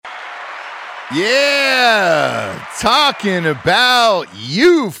Yeah, talking about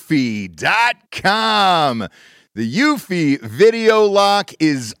Eufy.com. The Eufy video lock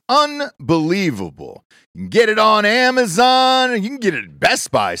is unbelievable. You can get it on Amazon, you can get it at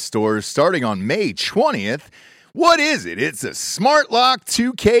Best Buy stores starting on May 20th. What is it? It's a smart lock,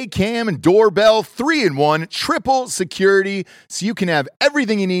 2K cam, and doorbell, 3-in-1, triple security, so you can have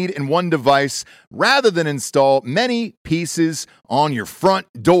everything you need in one device rather than install many pieces on your front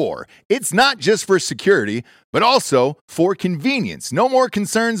door. It's not just for security, but also for convenience. No more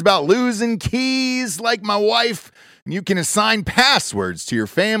concerns about losing keys like my wife. You can assign passwords to your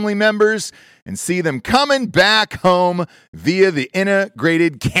family members and see them coming back home via the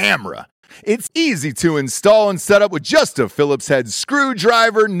integrated camera. It's easy to install and set up with just a Phillips head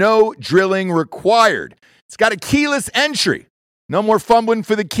screwdriver, no drilling required. It's got a keyless entry. No more fumbling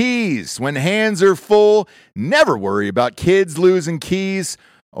for the keys. When hands are full, never worry about kids losing keys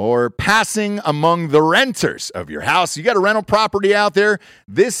or passing among the renters of your house. You got a rental property out there,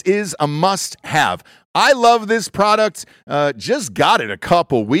 this is a must-have. I love this product. Just got it a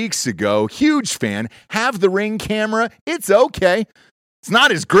couple weeks ago. Huge fan. Have the Ring camera. It's okay. It's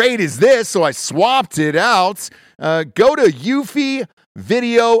not as great as this, so I swapped it out. Go to Eufy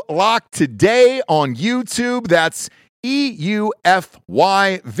Video Lock today on YouTube. That's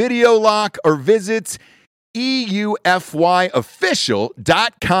EUFY Video Lock, or visit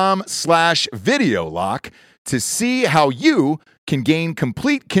EUFYofficial.com/video lock to see how you can gain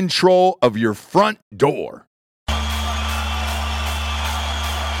complete control of your front door.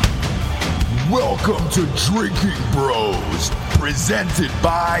 Welcome to Drinking Bros, presented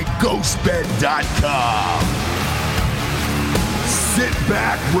by GhostBed.com. Sit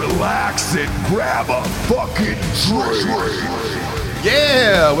back, relax, and grab a fucking drink.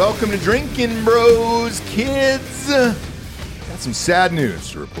 Yeah, welcome to Drinking Bros, kids. Got some sad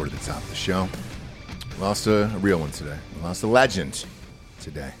news to report at the top of the show. Lost a real one today. We lost a legend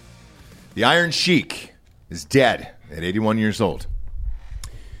today. The Iron Sheik is dead at 81 years old.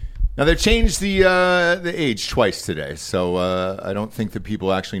 Now, they changed the age twice today, so I don't think that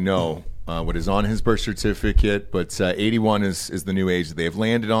people actually know what is on his birth certificate, but 81 is the new age that they have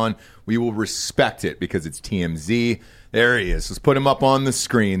landed on. We will respect it because it's TMZ. There he is. Let's put him up on the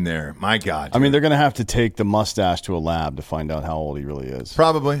screen there. My God. I mean, they're going to have to take the mustache to a lab to find out how old he really is.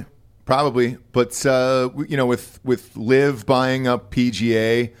 Probably. But, with Liv buying up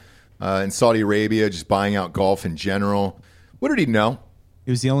PGA in Saudi Arabia, just buying out golf in general, what did he know? He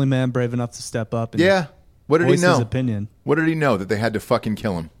was the only man brave enough to step up and what did he know? His opinion. What did he know? That they had to fucking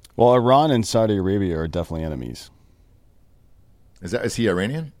kill him? Well, Iran and Saudi Arabia are definitely enemies. Is he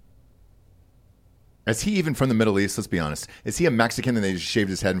Iranian? Is he even from the Middle East? Let's be honest. Is he a Mexican and they just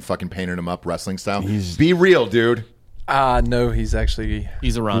shaved his head and fucking painted him up wrestling style? Be real, dude. No, he's Iranian.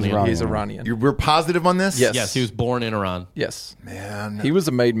 He's Iranian. We're positive on this? Yes. He was born in Iran. Yes. Man. He was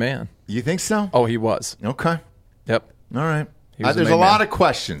a made man. You think so? Oh, he was. Okay. Yep. All right. There's a lot of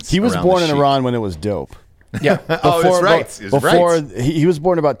questions. He was born in Iran when it was dope. Yeah. That's right. He was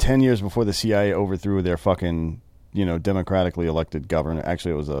born about 10 years before the CIA overthrew their fucking, democratically elected government.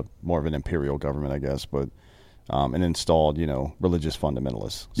 Actually, it was more of an imperial government, I guess, but and installed, religious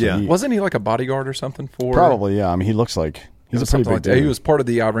fundamentalists. So wasn't he like a bodyguard or something for? Probably, yeah. I mean, he looks like he's a pretty big dude. He was part of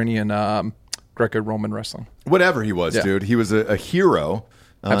the Iranian Greco-Roman wrestling. Whatever he was, dude. He was a hero.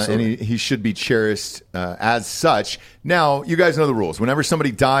 And he should be cherished as such. Now, you guys know the rules. Whenever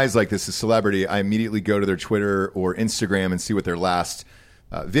somebody dies like this, a celebrity, I immediately go to their Twitter or Instagram and see what their last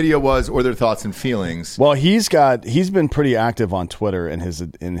video was or their thoughts and feelings. Well, he's been pretty active on Twitter in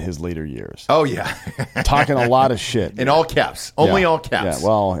his later years. Oh, yeah. Talking a lot of shit. In all caps. Only all caps. Yeah,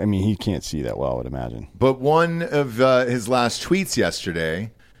 well, I mean, he can't see that well, I would imagine. But one of his last tweets yesterday,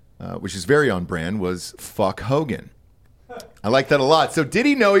 which is very on brand, was fuck Hogan. I like that a lot. So did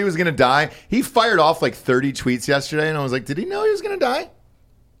he know he was going to die? He fired off like 30 tweets yesterday, and I was like, did he know he was going to die?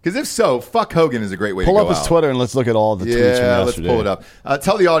 Because if so, fuck Hogan is a great way to go out. Pull up his Twitter and let's look at all the tweets from yesterday. Yeah, let's pull it up.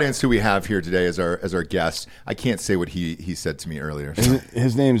 Tell the audience who we have here today as our guest. I can't say what he said to me earlier. So.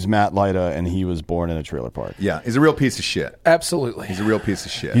 His name's Matt Lyda, and he was born in a trailer park. Yeah, he's a real piece of shit. Absolutely. He's a real piece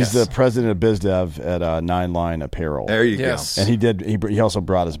of shit. He's the president of BizDev at Nine Line Apparel. There you go. And he also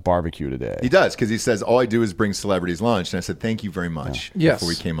brought us barbecue today. He does, because he says, all I do is bring celebrities lunch. And I said, thank you very much before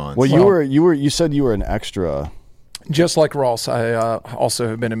we came on. Well, you said you were an extra. Just like Ross, I also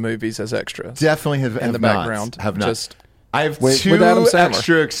have been in movies as extras. Definitely have in the not, background. Have not. Just I have with two Adam Sandler.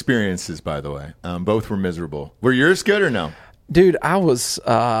 extra experiences, by the way. Both were miserable. Were yours good or no? Dude, I was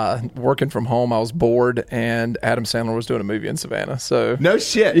working from home. I was bored, and Adam Sandler was doing a movie in Savannah. So no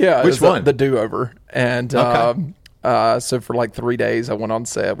shit. Yeah, which one? The Do-Over. And So for like 3 days, I went on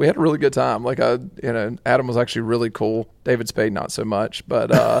set. We had a really good time. Like, Adam was actually really cool. David Spade, not so much,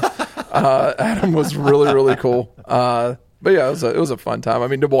 but Adam was really, really cool. But yeah, it was a fun time. I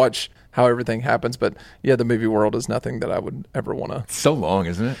mean, to watch how everything happens. But yeah, the movie world is nothing that I would ever want to. It's so long,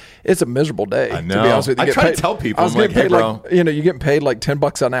 isn't it? It's a miserable day. I know. To be honest with you, I try to tell people. I was getting paid you're getting paid like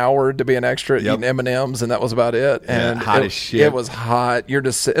 $10 an hour to be an extra eating M&Ms, and that was about it. Yeah, And hot as shit. It was hot. It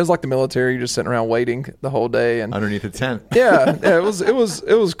was like the military. You're just sitting around waiting the whole day and underneath a tent. yeah, it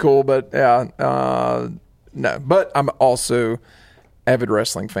was cool. But yeah, no. But I'm also avid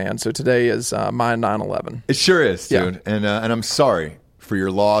wrestling fan. So today is my 9/11. It sure is, dude. Yeah. And I'm sorry for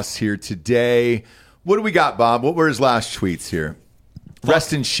your loss here today. What do we got, Bob? What were his last tweets here?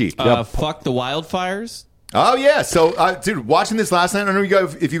 Rest in Sheik. Fuck the wildfires. Oh, yeah. So, dude, watching this last night, I don't know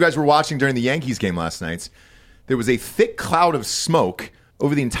if you guys were watching during the Yankees game last night. There was a thick cloud of smoke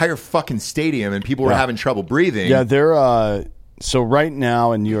over the entire fucking stadium, and people were having trouble breathing. Yeah, they're so right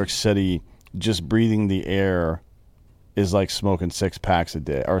now in New York City, just breathing the air is like smoking 6 packs a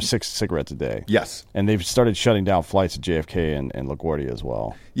day or 6 cigarettes a day. Yes. And they've started shutting down flights to JFK and LaGuardia as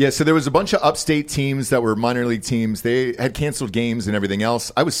well. Yeah, so there was a bunch of upstate teams that were minor league teams. They had canceled games and everything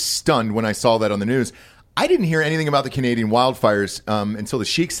else. I was stunned when I saw that on the news. I didn't hear anything about the Canadian wildfires until the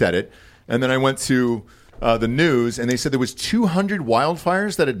Sheik said it. And then I went to the news, and they said there was 200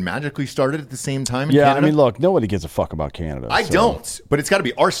 wildfires that had magically started at the same time in Canada. I mean, look, nobody gives a fuck about Canada. I don't, but it's got to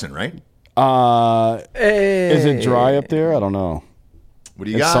be arson, right? Is it dry up there? I don't know. What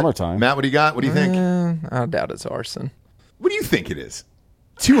do you It's got? summertime. Matt, what do you got? What do you think? I doubt it's arson. What do you think it is?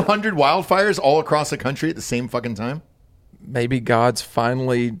 200 wildfires all across the country at the same fucking time? Maybe God's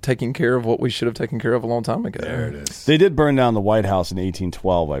finally taking care of what we should have taken care of a long time ago. There it is. They did burn down the White House in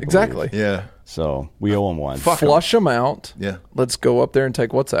 1812, I believe. Exactly. Yeah. So we owe them one. Flush them out. Yeah. Let's go up there and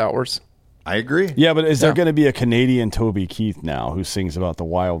take what's ours. I agree. Yeah, but is there going to be a Canadian Toby Keith now who sings about the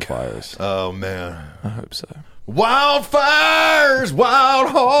wildfires? Oh, man. I hope so. Wildfires, wild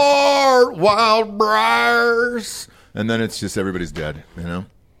heart, wild briars. And then it's just everybody's dead, you know?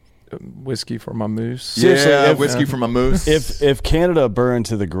 Whiskey for my moose. Seriously, whiskey for my moose. If Canada burned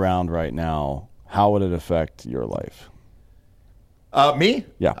to the ground right now, how would it affect your life? Me?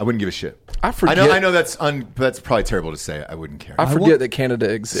 Yeah. I wouldn't give a shit. I forget. I know that's probably terrible to say. I wouldn't care. I forget that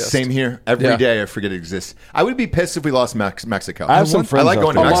Canada exists. Same here. Every day I forget it exists. I would be pissed if we lost Mexico. I have some friends. I like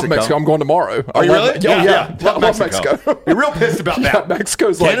going to I love Mexico. Mexico. I'm going tomorrow. Are you really? Yeah. I love Mexico. Mexico. You're real pissed about that. Yeah,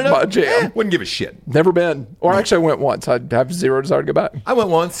 Mexico's Canada? like my jam. Wouldn't give a shit. Never been. Or actually, I went once. I have zero desire to go back. I went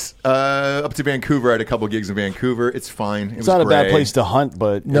once up to Vancouver. I had a couple gigs in Vancouver. It's fine. It's not a bad place to hunt,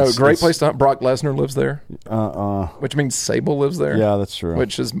 but No, great place to hunt. Brock Lesnar lives there. Which means Sable lives there. Yeah, that's true.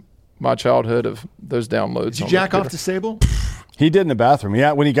 Which is my childhood of those downloads. Did you jack off to Sable? He did in the bathroom.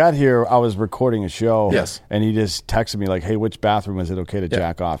 Yeah, when he got here, I was recording a show. Yes. And he just texted me like, hey, which bathroom is it okay to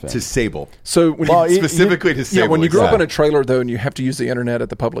jack off in? To Sable. So when Well, Specifically to Sable. yeah, when you grow up exactly. in a trailer though, and you have to use the internet at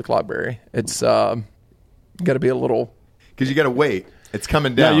the public library, it's got to be a little. Because you got to wait. It's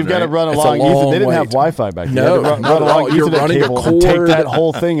coming down. Yeah, you've got to right? run It's a along. long They didn't have wait. Wi-Fi back then. No, you had to run not at all. along You're Ethernet running the cable cord. and take that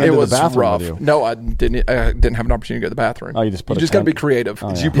whole thing It into was the bathroom rough. with you. No, I didn't have an opportunity to go to the bathroom. Oh, you just put a got to pen- be creative.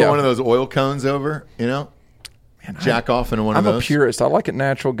 Did you put one of those oil cones over, you know? Jack off into one I'm of those? a purist. I like it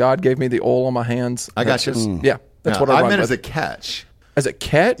natural. God gave me the oil on my hands. I got you. Yeah, that's what I I run meant with. as a catch. As a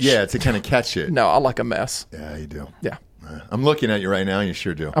catch? Yeah, to kind of catch it. No, I like a mess. Yeah, you do. Yeah. I'm looking at you right now. You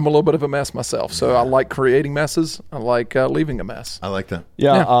sure do. I'm a little bit of a mess myself, so I like creating messes. I like leaving a mess. I like that.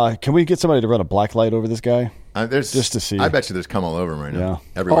 Yeah, can we get somebody to run a black light over this guy? There's Just to see. I bet you there's cum all over him right now.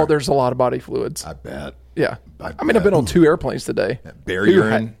 Yeah. Everywhere. Oh, there's a lot of body fluids. I bet. Yeah. I I mean, I've been on 2 airplanes today. Barry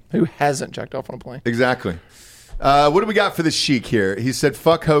urine. Who hasn't jacked off on a plane? Exactly. What do we got for the Sheik here? He said,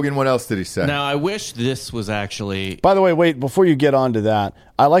 fuck Hogan. What else did he say? Now, I wish this was actually. By the way, wait, before you get on to that,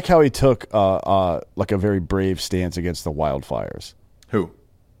 I like how he took like a very brave stance against the wildfires. Who?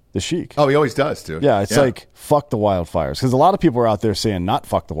 The Sheik. Oh, he always does, dude. Yeah, it's like, fuck the wildfires. Because a lot of people are out there saying not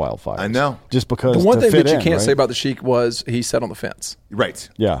fuck the wildfires. I know. Just because The one to thing fit that you in, can't right? say about the Sheik was he sat on the fence. Right.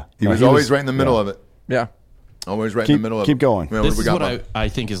 Yeah. He No, was always right in the middle of it. Yeah. Always right in the middle of it. Keep going. Yeah, This what is do we got, what I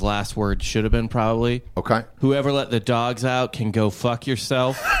think his last word should have been probably. Okay. Whoever let the dogs out can go fuck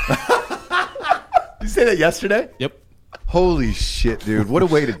yourself. Did you say that yesterday? Yep. Holy shit, dude. What a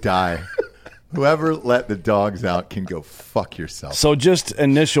way to die. Whoever let the dogs out can go fuck yourself. So just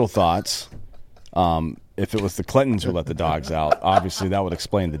initial thoughts. If it was the Clintons who let the dogs out, obviously that would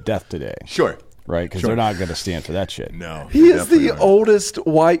explain the death today. Sure. Right? Because they're not going to stand for that shit. No. He is definitely the not. oldest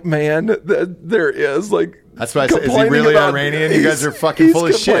white man that there is. Like That's why I said, is he complaining really about- Iranian? You guys are fucking full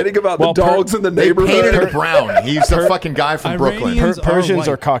of He's complaining shit. about Well, the dogs in the They painted neighborhood. it brown. He's a fucking guy from Brooklyn. Iranians Persians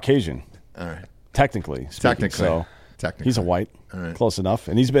are are white. Caucasian, All right. technically. Speaking. Technically. So technically. He's a white. right. Close enough.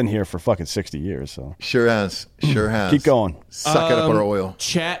 And he's been here for fucking 60 years. So Sure has. keep going. Suck it up our oil.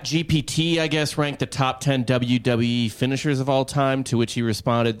 Chat GPT, I guess, ranked the top 10 WWE finishers of all time, to which he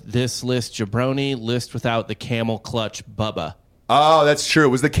responded, "This list jabroni, list without the camel clutch Bubba." Oh, that's true.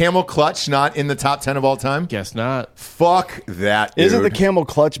 Was the camel clutch not in the top 10 of all time? Guess not. Fuck that, dude. Isn't the camel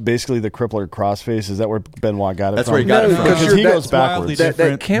clutch basically the crippler crossface? Is that where Benoit got it That's from? where he got it from. Because he goes That's wildly backwards.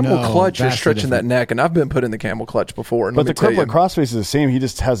 That camel No, clutch, you're vastly stretching that different. neck, and I've been put in the camel clutch before. And But let the me tell crippler you, crossface is the same. He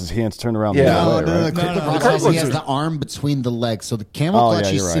just has his hands turned around Yeah. the No, other way, right? the crippler no. crossface, he has Crippler- the arm between the legs. So the camel Oh, clutch,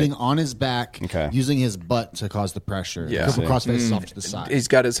 yeah, he's you're right. sitting on his back, Okay. using his butt to cause the pressure. Yeah. The crippler crossface is off to the side. he's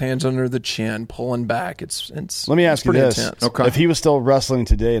got his hands under the chin, pulling back. It's Let me ask you pretty this: intense. Okay. if he was still wrestling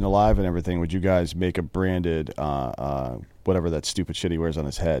today and alive and everything, would you guys make a branded whatever that stupid shit he wears on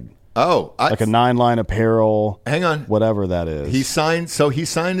his head, Oh, like a 9-line apparel? Hang on. whatever that is. He signed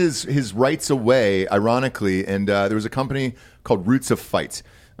his rights away, ironically, and there was a company called Roots of Fight.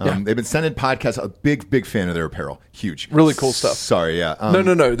 They've been sending podcasts. A big fan of their apparel. Huge, Really cool stuff. Sorry, yeah.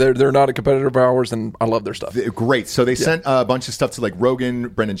 No. They're not a competitor of ours, and I love their stuff. Great. So they sent a bunch of stuff to like Rogan,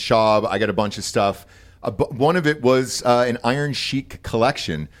 Brendan Schaub. I got a bunch of stuff. One of it was an Iron Sheik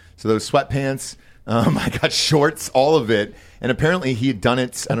collection. So those sweatpants. I got shorts, all of it. And apparently he had done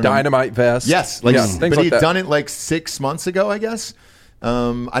it. I don't know. Dynamite vest. Yes, things but like he'd that. done it like 6 months ago, I guess.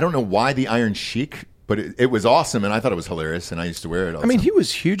 I don't know why the Iron Sheik, but it was awesome, and I thought it was hilarious, and I used to wear it all the I mean, time. he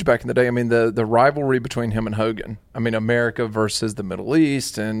was huge back in the day. I mean, the rivalry between him and Hogan. I mean, America versus the Middle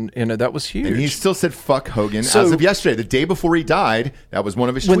East, and that was huge. And he still said "fuck Hogan" So- as of yesterday, the day before he died. That was one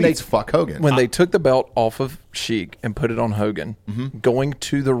of his tweets. "Fuck Hogan." When they took the belt off of Sheik and put it on Hogan, going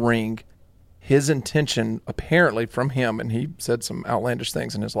to the ring, his intention, apparently from him, and he said some outlandish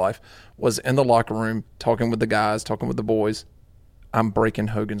things in his life, was in the locker room, talking with the guys, talking with the boys, I'm breaking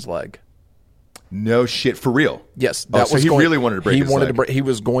Hogan's leg. No shit, for real. Yes, Oh, so he really wanted to break his leg. He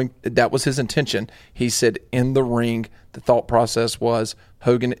was going. That was his intention. He said in the ring, the thought process was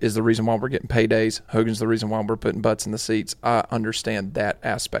Hogan is the reason why we're getting paydays. Hogan's the reason why we're putting butts in the seats. I understand that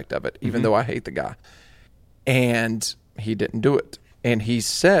aspect of it, even though I hate the guy. And he didn't do it. And he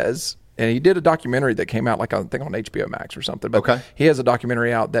says, and he did a documentary that came out, like I think on HBO Max or something. But Okay. he has a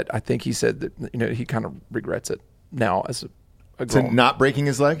documentary out that I think he said that he kind of regrets it now as a To grown. not breaking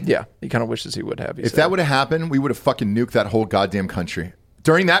his leg? Yeah, he kind of wishes he would have. He If said. that would have happened, we would have fucking nuked that whole goddamn country.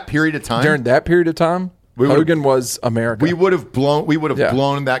 During that period of time, during that period of time, Hogan was America. we would have blown Yeah.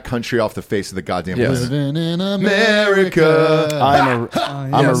 blown that country off the face of the goddamn Yes. planet. Living in America.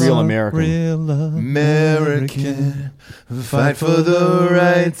 I'm a real American. American, fight for the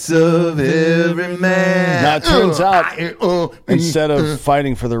rights of every man. Now, it turns out, instead of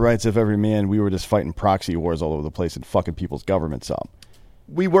fighting for the rights of every man, we were just fighting proxy wars all over the place and fucking people's governments up.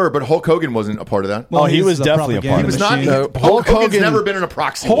 We were, but Hulk Hogan wasn't a part of that. Oh, he he's was the definitely a part propaganda of He was it. not. machine. No, Hulk Hogan's Hogan- never been in a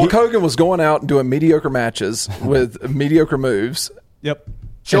proxy. Hulk Hogan was going out and doing mediocre matches with mediocre moves. Yep.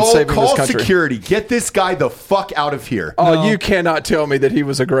 Joel, saving this call country. security. Get this guy the fuck out of here. Oh, you cannot tell me that he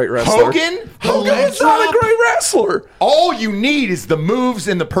was a great wrestler. Hogan? Hogan is not a great wrestler. All you need is the moves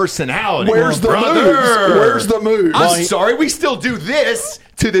and the personality. Where's the Brother. moves? Where's the moves? I'm sorry, we still do this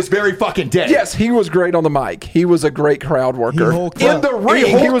to this very fucking day. Yes, he was great on the mic. He was a great crowd worker. He hulked In up. the ring,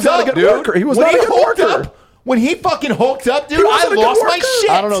 he hulked was not a up, good dude. worker. He was When not a good hulked worker. up- when he fucking hulked up, dude, He wasn't I a good lost my worker. shit.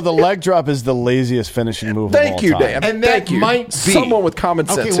 I don't know. The leg drop is the laziest finishing move of all Thank you, time. Dan. And that Thank you. might be- Someone with common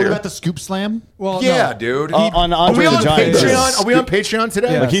sense Okay, what here. about the scoop slam? Well, Yeah, no. dude. On Are Andre we the on Giant. Patreon? Are we on Patreon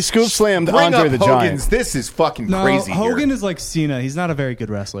today? Yeah. Like he scoop slammed Bring Andre up the Hogan's. Giant. This is fucking No, crazy Hogan here. is like Cena. He's not a very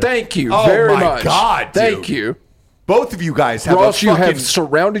good wrestler. Thank you Oh very my much. God, dude. Thank you. Both of you guys have Ross, a you fucking... have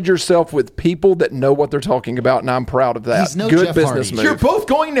surrounded yourself with people that know what they're talking about, and I'm proud of that. He's no Good Jeff business Hardy. move. You're both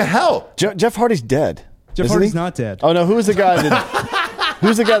going to hell. Jeff Hardy's dead. Jeff isn't Hardy's he? not dead. Oh no, who was the guy that?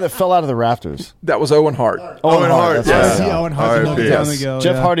 Who's the guy that fell out of the rafters? That was Owen Hart. Owen Hart. That's yes. right. See Owen Hart a long R.I.P. time Yes. ago.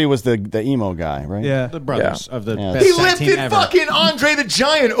 Jeff yeah. Hardy was the emo guy, right? Yeah. The brothers of the Yeah. best He tag team lifted ever. fucking Andre the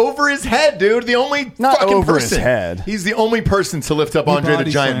Giant over his head, dude. The only Not fucking over his person. head. He's the only person to lift up Andre the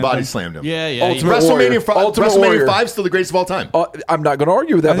body Giant. slammed Body him. slammed him. Yeah, yeah. Ultimate WrestleMania, Warrior. Ultimate Warrior. 5 still the greatest of all time. I'm not going to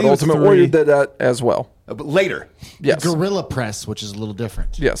argue with that, I but think it was Ultimate 3. Warrior did that as well. But later. Yes. Gorilla press, which is a little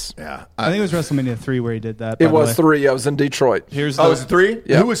different. Yes. Yeah. I think it was WrestleMania 3 where he did that. It by the was way. 3. I was in Detroit. Here's Oh, the, was it 3?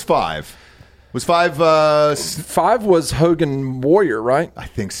 Yeah. Who was 5? Was 5... 5 was Hogan Warrior, right? I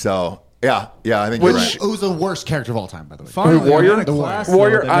think so. Yeah, I think Which- you're right. Who's the worst character of all time, by the way? Finally, Warrior? man, a class,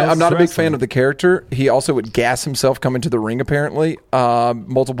 Warrior, though, that I'm not a big does fan of the character. He also would gas himself coming to the ring, apparently.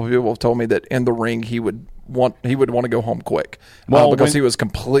 Multiple people have told me that in the ring he would want to go home quick. Well, because when- he was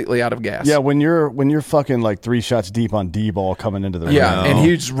completely out of gas. Yeah, when you're fucking like 3 shots deep on D-ball coming into the ring. Yeah, and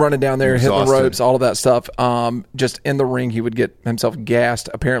he was running down there, hitting the Exhausted. ropes, all of that stuff. Just in the ring, he would get himself gassed.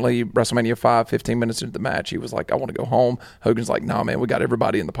 Apparently, WrestleMania 5, 15 minutes into the match, he was like, I want to go home. Hogan's like, nah, man, we got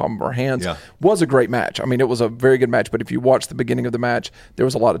everybody in the palm of our hands. Yeah. Was a great match. I mean, it was a very good match, but if you watch the beginning of the match, there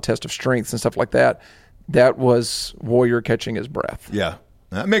was a lot of test of strengths and stuff like that. That was Warrior catching his breath. Yeah,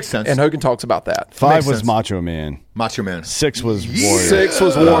 that makes sense. And Hogan talks about that. 5 Makes was sense. Macho Man. Macho Man. 6 was Warrior. 6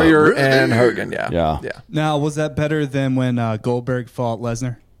 was Warrior really? and Hogan, yeah. Yeah. Now, was that better than when Goldberg fought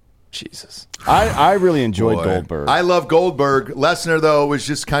Lesnar? Jesus. I really enjoyed Boy. Goldberg. I love Goldberg. Lesnar, though, was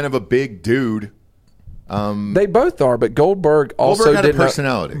just kind of a big dude. They both are, but Goldberg also Goldberg had a didn't know-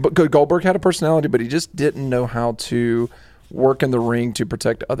 personality. but Goldberg had a personality, but he just didn't know how to work in the ring to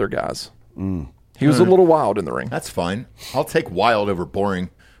protect other guys. He was a little wild in the ring. That's fine. I'll take wild over boring.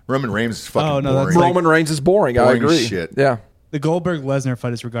 Roman Reigns is fucking Oh, no, that's boring. like- Roman Reigns is boring. I Boring as agree. shit. Yeah. The Goldberg Lesnar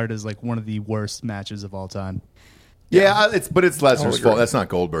fight is regarded as like one of the worst matches of all time. Yeah, but it's Lesnar's agree. fault. That's not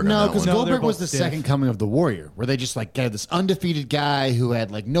Goldberg. No, on that because one. No, they're Goldberg was the both stiff. second coming of the Warrior, where they just like got this undefeated guy who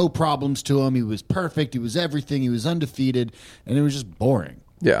had like no problems to him. He was perfect. He was everything. He was undefeated, and it was just boring.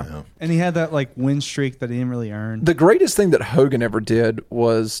 Yeah. And he had that like win streak that he didn't really earn. The greatest thing that Hogan ever did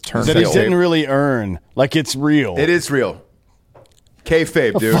was turn that he heel. didn't really earn. Like it's real. It is real.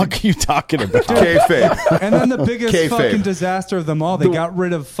 Kayfabe, What the dude. fuck are you talking about? Kayfabe. And then the biggest Kayfabe. fucking disaster of them all, they got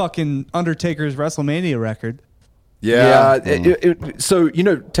rid of fucking Undertaker's WrestleMania record. Yeah. So,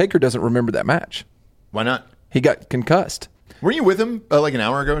 Taker doesn't remember that match. Why not? He got concussed. Were you with him like an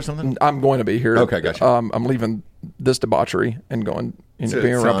hour ago or something? I'm going to be here. Okay, gotcha. I'm leaving this debauchery and going, being To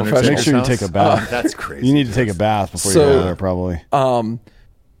around Undertaker's professionals. Make sure you house? take a bath. That's crazy. You need to take a bath before So- you go there, probably.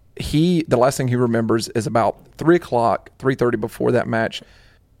 The last thing he remembers is about 3:30 before that match.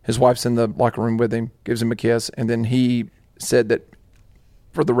 His wife's in the locker room with him, gives him a kiss, and then he said that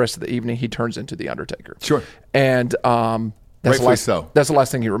for the rest of the evening he turns into the Undertaker. Sure. And that's Rightfully the last, so. That's the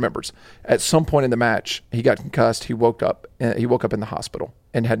last thing he remembers. At some point in the match, he got concussed. He woke up. He woke up in the hospital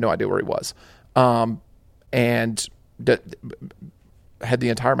and had no idea where he was. And had the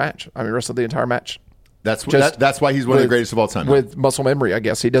entire match. I mean, wrestled the entire match. That's Just that's why he's one of the with- greatest of all time. With muscle memory, I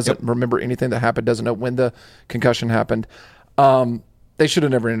guess. He doesn't remember anything that happened, doesn't know when the concussion happened. They should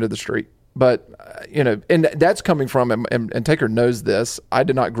have never entered the street. But, and that's coming from him, and Taker knows this. I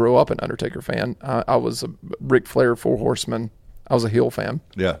did not grow up an Undertaker fan. I was a Ric Flair, Four Horsemen. I was a heel fan.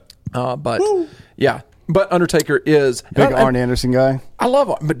 Yeah. But, yeah. But Undertaker is... Big and Arn Anderson guy. I love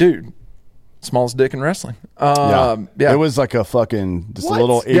him. But, dude, smallest dick in wrestling. Yeah. Yeah. It was like a fucking, just What? a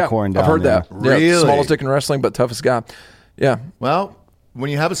little acorn down I've heard there. that. Yeah, Really? smallest dick in wrestling, but toughest guy. Yeah. Well, when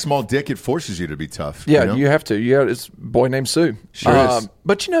you have a small dick, it forces you to be tough. Yeah, you have to. Yeah, it's a boy named Sue. Sure is.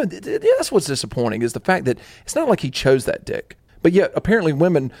 But that's what's disappointing is the fact that it's not like he chose that dick. But yet, apparently,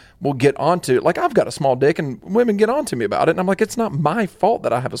 women will get onto like I've got a small dick, and women get onto me about it, and I'm like, it's not my fault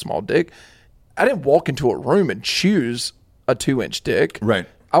that I have a small dick. I didn't walk into a room and choose a 2-inch dick. Right.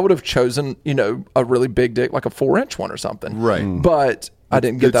 I would have chosen, a really big dick, like a 4-inch one or something. Right. But I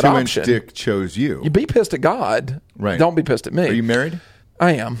didn't get the that 2-inch option. dick chose you. You be pissed at God. Right. Don't be pissed at me. Are you married?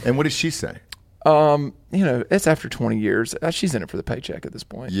 I am. And what did she say? It's after 20 years. She's in it for the paycheck at this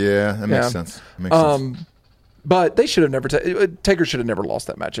point. Yeah, that makes Yeah. sense. That makes sense. But they should have never. Taker should have never lost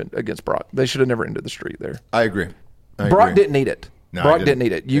that match against Brock. They should have never ended the streak there. I agree. Brock didn't need it. No, Brock he didn't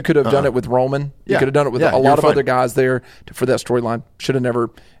need it. You could have done it with Roman. You Yeah. could have done it with Yeah, a you're lot of fine. other guys there for that storyline. Should have never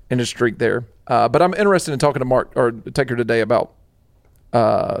ended a streak there. But I'm interested in talking to Mark or Taker today about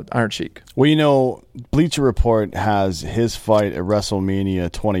Iron Sheik. Well, Bleacher Report has his fight at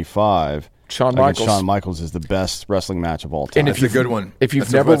WrestleMania 25. Shawn against Michaels. Shawn Michaels is the best wrestling match of all time. And if That's a good one. If you've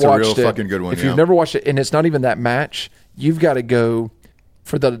That's never that's watched a real it, fucking good one. if yeah. you've never watched it, and it's not even that match, you've got to go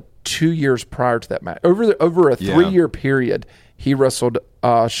for the 2 years prior to that match. Over a 3-year period, he wrestled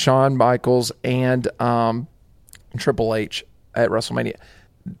Shawn Michaels and Triple H at WrestleMania.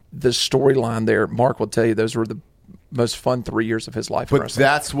 The storyline there, Mark will tell you, those were the most fun 3 years of his life. in But wrestling.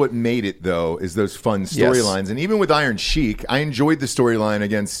 that's what made it, though, is those fun Yes. storylines. And even with Iron Sheik, I enjoyed the storyline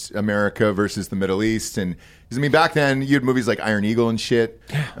against America versus the Middle East. And 'cause, I mean, back then you had movies like Iron Eagle and shit.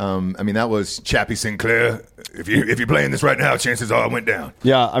 I mean, that was Chappie Sinclair. If you're playing this right now, chances are I went down.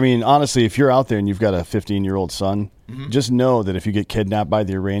 Yeah, I mean, honestly, if you're out there and you've got a 15-year-old son, just know that if you get kidnapped by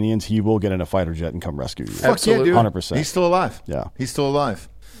the Iranians, he will get in a fighter jet and come rescue you. Fuck yeah, dude. 100%. He's still alive. Yeah. He's still alive.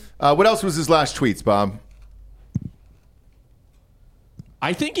 What else was his last tweets, Bob?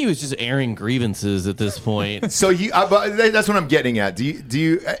 I think he was just airing grievances at this point. So but that's what I'm getting at. Do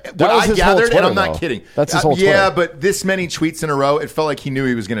you? What was I his whole gathered, and Twitter, I'm not though. kidding. That's his whole Yeah, Twitter. but this many tweets in a row, it felt like he knew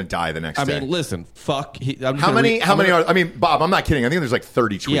he was going to die the next I day. mean, listen, fuck. How many are? I mean, Bob, I'm not kidding. I think there's like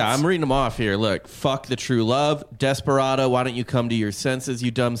 30 tweets. Yeah, I'm reading them off here. Look, fuck the true love. Desperado, why don't you come to your senses, you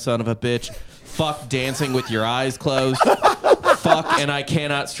dumb son of a bitch? Fuck dancing with your eyes closed. Fuck, and I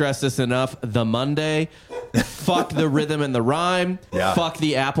cannot stress this enough, the Monday. Fuck the rhythm and the rhyme. Yeah. Fuck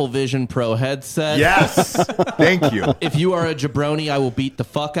the Apple Vision Pro headset. Yes. Thank you. If you are a jabroni, I will beat the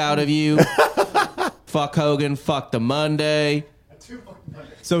fuck out of you. Fuck Hogan. Fuck the Monday.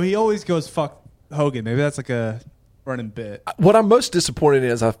 So he always goes fuck Hogan. Maybe that's like a running bit. What I'm most disappointed in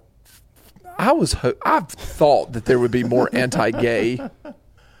is I thought that there would be more anti-gay.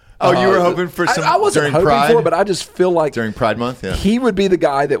 Oh, you were hoping for some I wasn't during hoping Pride? for it, but I just feel like During Pride Month? Yeah. he would be the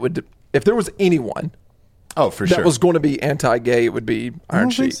guy that would, if there was anyone Oh, for that sure. was going to be anti-gay, it would be Iron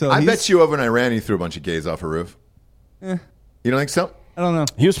don't think Sheik. so. I He's- bet you over in Iran he threw a bunch of gays off a roof. You don't think so? I don't know.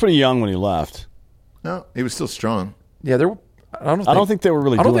 He was pretty young when he left. No, he was still strong. Yeah, there were. I don't think they were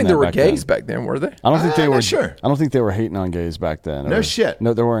really I don't doing think there that were back gays then. back then, were they? I don't think they I'm were. not sure. I don't think they were hating on gays back then. No shit.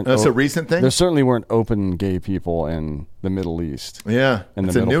 No, there weren't. That's a recent thing? There certainly weren't open gay people in the Middle East. Yeah. in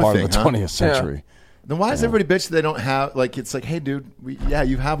it's the a middle new part thing, of the huh? 20th century. Then why does everybody bitch they don't have, like, it's like, hey, dude,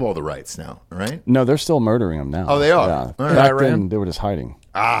 you have all the rights now, right? No, they're still murdering them now. Oh, they are? Yeah. All right. Back Iran? then, they were just hiding.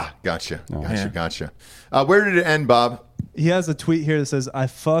 Ah, gotcha. Gotcha. Where did it end, Bob? He has a tweet here that says, "I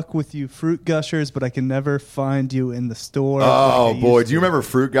fuck with you fruit gushers, but I can never find you in the store." Oh, like I boy. used Do you to." remember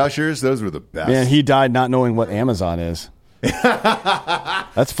Fruit Gushers? Those were the best. Man, he died not knowing what Amazon is.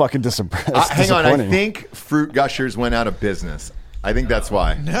 That's fucking disappointing. hang on. I think Fruit Gushers went out of business. I think that's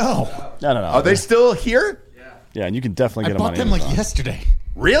why. No. I don't know. Are they still here? Yeah, and you can definitely I get them bought on them Amazon. like yesterday.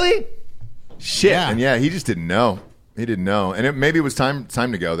 Really? Shit. Yeah. And yeah, he just didn't know. He didn't know. And maybe it was time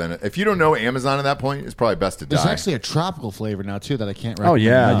to go then. If you don't know Amazon at that point, it's probably best to There's die. actually a tropical flavor now too that I can't. Oh recommend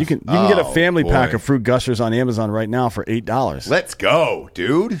yeah, enough. you can get a Oh, family pack boy. of Fruit Gushers on Amazon right now for $8. Let's go,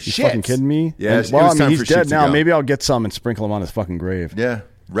 dude. You Shit. fucking kidding me? Yes. And, well, it was I mean, time he's for Sheik dead to now. go. Maybe I'll get some and sprinkle him on his fucking grave. Yeah.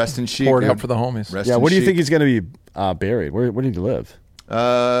 Rest in Sheik. Pouring dude. up for the homies. Rest Yeah. in Where do you Sheik. think he's going to be buried? Where did he live?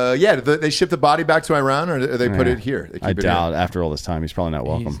 Yeah, they shipped the body back to Iran, or they put Yeah. it here? They keep I it doubt. here. After all this time, he's probably not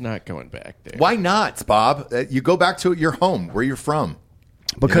welcome. He's not going back there. Why not, Bob? You go back to your home, where you're from.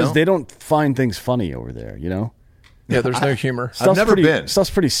 Because You know? they don't find things funny over there. You know, Yeah, there's no humor. I've never been. Stuff's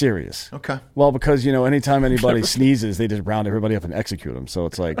pretty serious. Okay. Well, because anytime anybody sneezes, they just round everybody up and execute them. So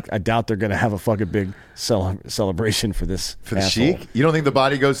it's like I doubt they're going to have a fucking big celebration for this. For the asshole. Sheik? You don't think the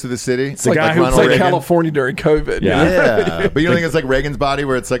body goes to the city? It's like, guy who- it's Ronald like Reagan? California during COVID. Yeah. Yeah, but you don't think it's like Reagan's body,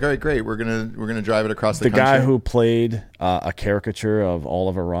 where it's like, all right, great, we're gonna drive it across the The country. guy who played a caricature of all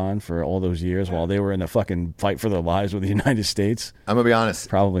of Iran for all those years while they were in a fucking fight for their lives with the United States? I'm gonna be honest.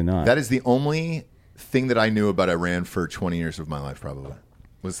 Probably not. That is the only thing that I knew about Iran for 20 years of my life. Probably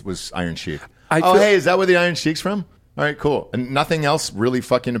was Iron Sheik. Hey, is that where the Iron Sheik's from? All right, cool. And nothing else really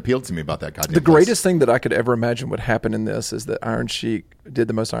fucking appealed to me about that goddamn The place. greatest thing that I could ever imagine would happen in this is that Iron Sheik did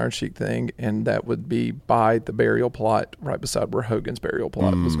the most Iron Sheik thing, and that would be by the burial plot right beside where Hogan's burial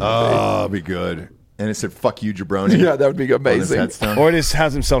plot was going to Oh, be good. And it said, "Fuck you, jabroni." be. Yeah, that would be on his amazing. headstone. Or he just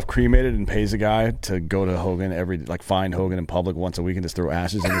has himself cremated and pays a guy to go to Hogan find Hogan in public once a week and just throw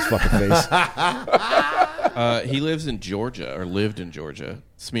ashes in his fucking face. He lives in Georgia, or lived in Georgia,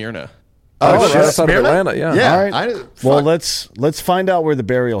 Smyrna. Oh, right shit. outside of Smyrna? Atlanta, yeah. Yeah. All right. Fuck. Well, let's find out where the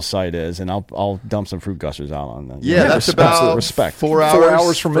burial site is, and I'll dump some Fruit Gushers out on them. Yeah, that's about respect. 4 hours. 4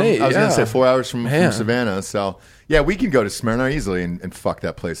 hours from me, I was yeah. gonna say 4 hours from Man. Savannah. So yeah, we can go to Smyrna easily and fuck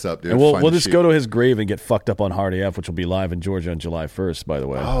that place up, dude. And we'll Find we'll the just Sheik. go to his grave and get fucked up on Hard AF, which will be live in Georgia on July 1st. By the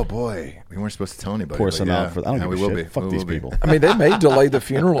way, Oh boy, we weren't supposed to tell anybody. pour but some yeah. out for. I don't Yeah, give we a will shit. be. Fuck We these will be. people. I mean, they may delay the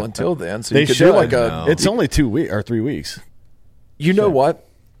funeral until then, so They you could should. do like No. It's only 2 weeks or 3 weeks. you know what?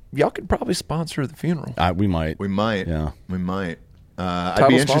 Y'all could probably sponsor the funeral. We might. We might. Yeah. We might. I'd Title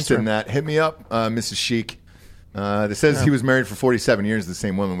be interested sponsor. in that. Hit me up, Mrs. Sheik. It says he was married for 47 years to the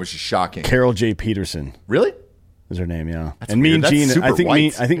same woman, which is shocking. Carol J. Peterson Really? is her name. Yeah, That's and weird. Mean That's Gene. super I think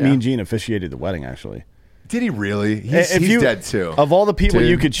white. Mean Gene officiated the wedding. Actually, Did he really? If He's you- dead too. Of all the people Dude.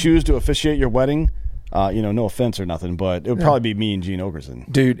 you could choose to officiate your wedding, no offense or nothing, but it would probably be Mean Gene Ogerson.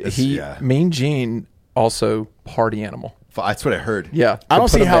 Dude, yeah. Mean Gene, also party animal. That's what I heard. Yeah. I don't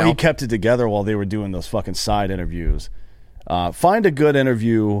put see him how he down. kept it together while they were doing those fucking side interviews. Find a good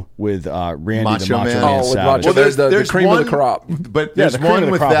interview with Randy Macho the Macho Man. Man, Oh, with Savage. Roger. The cream of the crop. But Yeah, there's the cream of one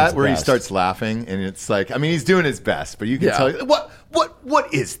the with crop is that the where he best. starts laughing, and it's like, I mean, he's doing his best, but you can Yeah. tell,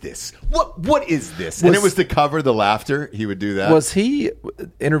 what is this? What is this? And it was to cover the laughter. He would do that. Was he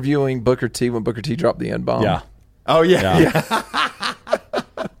interviewing Booker T when Booker T dropped the N-bomb? Yeah. Oh yeah. Yeah.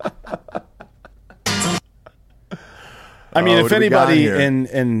 I mean, what if do we got anybody here?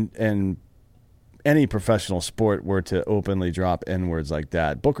 in any professional sport were to openly drop N-words like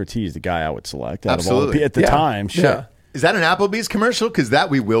that, Booker T is the guy I would select. Out of all Absolutely. at the time, shit. Yeah. Is that an Applebee's commercial? Because that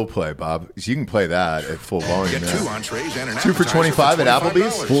we will play, Bob. So you can play that at full volume. Get now. 2 entrees and an 2 for appetizer $25 at $25.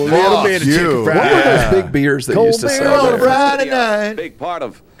 Applebee's? Well, Fuck that'll be a chicken you. fried. What were those big beers that used to beer sell on there? Friday night. Big part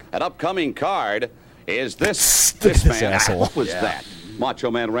of an upcoming card is this Look at this man. asshole. What was that?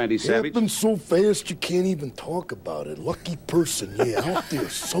 Macho Man Randy Savage. Happened so fast you can't even talk about it. Lucky person, out there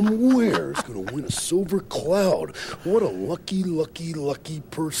somewhere is going to win a silver cloud. What a lucky, lucky, lucky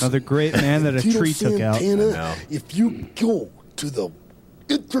person. Another great man that a Tito tree took out. Santana, if you go to the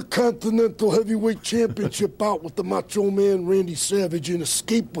Intercontinental Heavyweight Championship out with the Macho Man Randy Savage and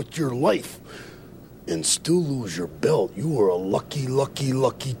escape with your life and still lose your belt, you are a lucky, lucky,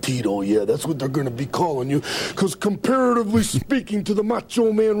 lucky Tito. Yeah, that's what they're going to be calling you. Because comparatively speaking to the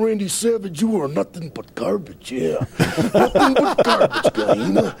Macho Man Randy Savage, you are nothing but garbage, yeah. Nothing but garbage,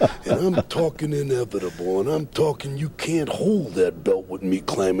 Guyana. And I'm talking inevitable, and I'm talking you can't hold that belt with me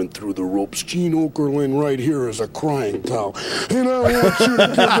climbing through the ropes. Gene Okerlund right here is a crying towel. And I want you to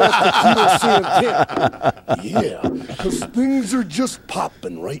give that to Tito Santana. Yeah, because things are just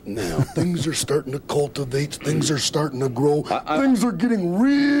popping right now. Things are starting to cultivate. Things are starting to grow. Things are getting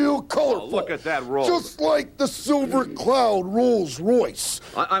real colorful. Look at that roll. Just like the Silver Cloud Rolls Royce.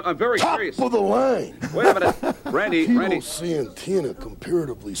 I'm very Top curious. of the line. Wait a minute. Randy, Tito Santana,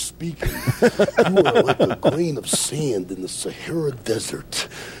 comparatively speaking, you are like a grain of sand in the Sahara Desert.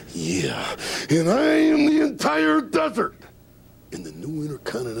 Yeah, and I am the entire desert. And the new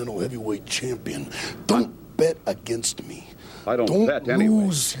Intercontinental Heavyweight Champion. Don't bet against me. I don't bet anyway.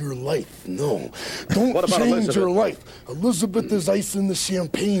 lose your life, no. Don't What about change Elizabeth? your life. Elizabeth is icing the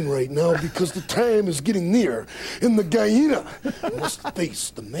champagne right now because the time is getting near, and the Guyana must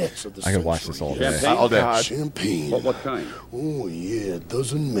face the match of the I could watch century. this all day. Champagne? All day. God. Champagne. What kind? Oh, yeah, it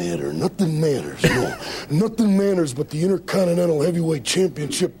doesn't matter. Nothing matters, no. Nothing matters but the Intercontinental Heavyweight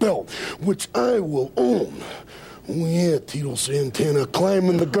Championship belt, which I will own. Oh, yeah, Tito Santana,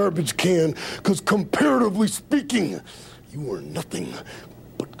 climbing the garbage can, because comparatively speaking, you are nothing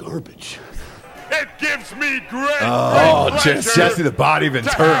but garbage. It gives me great Jesse the Body to have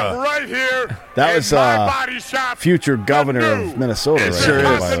Ventura. right here That in was, my body shop, future the governor new of Minnesota, right Sure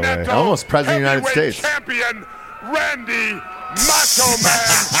there, is. by the way. Intercontinental Almost president of the United Heavyweight States. Champion Randy Macho Man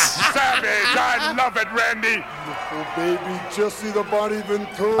Savage. I love it, Randy. Oh, baby, Jesse the Body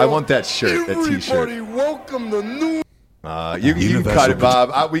Ventura. I want that shirt, that T-shirt. Everybody welcome the new... You can cut it,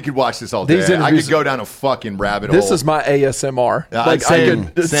 Bob. We could watch this all day. These I interviews- could go down a fucking rabbit This hole. is my ASMR. Yeah, like same, I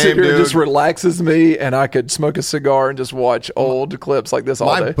could same, sit here and dude. just relaxes me, and I could smoke a cigar and just watch old clips like this all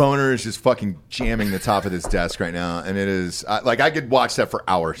My day. boner is just fucking jamming the top of this desk right now, and it is I could watch that for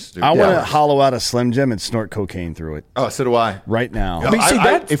hours. Dude. I want to Hours. hollow out a Slim Jim and snort cocaine through it Oh, so do I. right now. No, mean, see,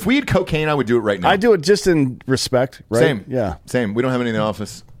 that's- if we had cocaine, I would do it right now. I do it just in respect, right? Same. Yeah. Same. We don't have any in the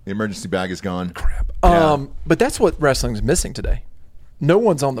office. The emergency bag is gone. But that's what wrestling's missing today. No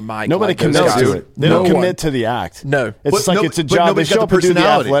one's on the mic. Nobody like those commits guys. to it. They No don't one. commit to the act. No. It's But like no- it's a but job. They nobody's got show up the and do the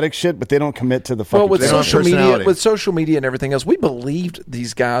personality. athletic shit, but they don't commit to the fucking Well, with They don't have social media, personality. with social media and everything else, we believed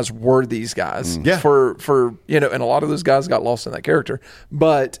these guys were these guys. Yeah. For and a lot of those guys got lost in that character.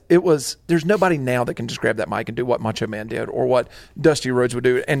 But there's nobody now that can just grab that mic and do what Macho Man did or what Dusty Rhodes would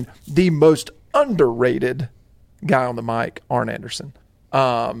do. And the most underrated guy on the mic, Arn Anderson.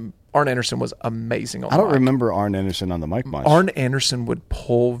 Arn Anderson was amazing on the I don't mic. remember Arn Anderson on the mic much. Arn Anderson would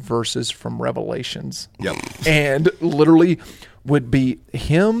pull verses from Revelations. Yep. And literally would be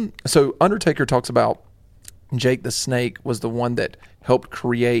him. So Undertaker talks about Jake the Snake was the one that helped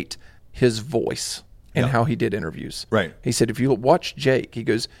create his voice and how he did interviews. Right. He said, if you watch Jake, he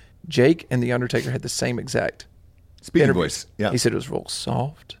goes, Jake and the Undertaker had the same exact Speaking interviews. voice. Yeah. He said it was real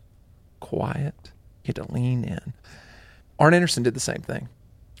soft, quiet. You had to lean in. Arn Anderson did the same thing.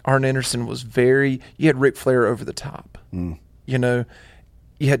 Arn Anderson was you had Ric Flair over the top. You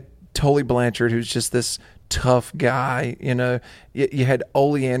had Tully Blanchard, who's just this tough guy. You had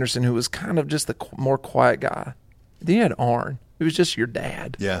Ole Anderson, who was kind of just the more quiet guy. Then you had Arn, who was just your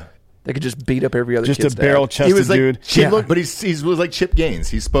dad. Yeah. They could just beat up every other Just a kid's dad. barrel-chested He was like dude. Chip, Yeah. but he was like Chip Gaines.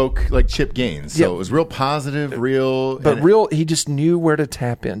 He spoke like Chip Gaines, so Yeah. it was real positive, real. But and- he just knew where to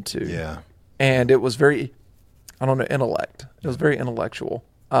tap into. Yeah. And it was very, intellect. It was very intellectual.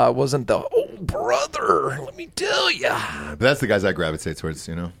 Wasn't the, brother, let me tell you. But that's the guys I gravitate towards.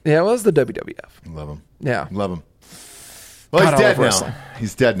 Yeah, well, it was the WWF. Love him. Yeah. Love him. Well, God, he's I dead love now. wrestling.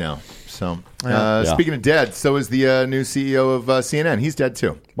 He's dead now. So, Yeah. speaking of dead, so is the new CEO of CNN. He's dead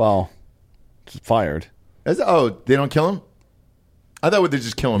too. Well, fired. They don't kill him? I thought they'd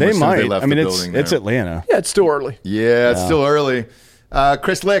just kill him They as soon as might. they left I mean, the it's building. it's there. Atlanta. Yeah, it's still early. Yeah, it's still early.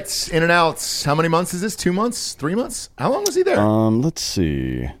 Chris Lichts, in and outs. How many months is this? 2 months? 3 months? How long was he there? Let's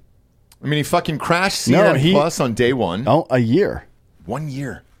see. I mean, he fucking crashed CNN Plus on day one. Oh, a year. 1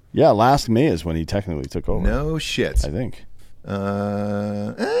 year. Yeah, last May is when he technically took over. No shit. I think.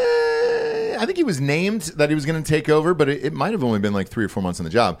 I think he was named that he was going to take over, but it might have only been like 3 or 4 months on the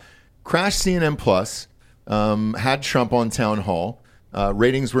job. Crashed CNN Plus, had Trump on town hall.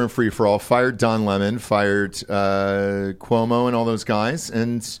 Ratings were in free for all. Fired Don Lemon, fired Cuomo and all those guys,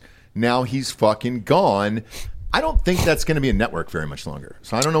 and now he's fucking gone. I don't think that's going to be a network very much longer.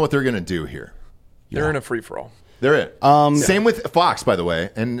 So I don't know what they're going to do here. They're in a free for all. They're it. Same with Fox, by the way.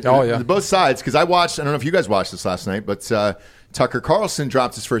 And both sides, because I don't know if you guys watched this last night, but Tucker Carlson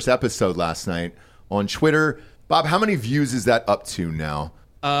dropped his first episode last night on Twitter. Bob, how many views is that up to now?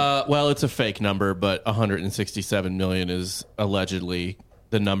 Well, it's a fake number, but 167 million is allegedly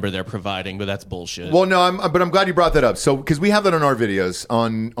the number they're providing, but that's bullshit. Well, no, but I'm glad you brought that up. So, because we have that on our videos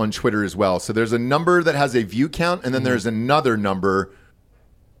on Twitter as well. So there's a number that has a view count, and then there's another number.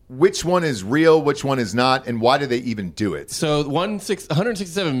 Which one is real? Which one is not? And why do they even do it? So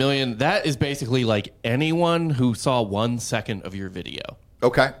 167 million, that is basically like anyone who saw 1 second of your video.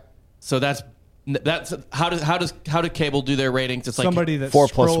 Okay. So that's how did cable do their ratings? It's Somebody like that 4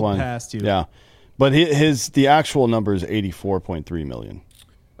 scrolled plus 1. past you. Yeah, but the actual number is 84.3 million.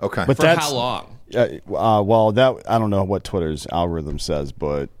 Okay. But for that's how long? well, that I don't know what Twitter's algorithm says,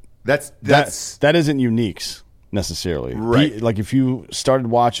 but that isn't uniques necessarily. Right. Like if you started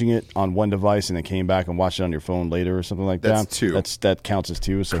watching it on one device and then came back and watched it on your phone later or something like That's that. 2. That counts as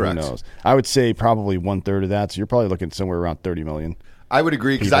 2. So Correct. who knows? I would say probably 1/3 of that. So you're probably looking somewhere around 30 million. I would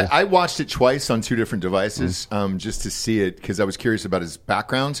agree because I watched it twice on 2 different devices just to see it because I was curious about his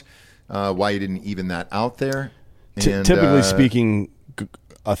background, why he didn't even that out there. And, Typically speaking,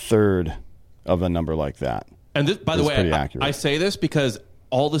 a third of a number like that. And this, by the way, pretty accurate. I say this because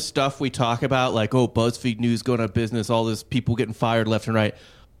all the stuff we talk about, like, BuzzFeed News going out of business, all this people getting fired left and right,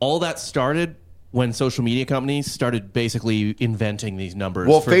 all that started when social media companies started basically inventing these numbers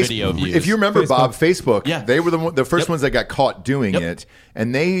for video views. If you remember, Bob, Facebook, they were the first Yep. ones that got caught doing it,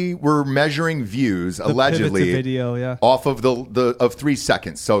 and they were measuring views allegedly pivot to video, yeah. off of of 3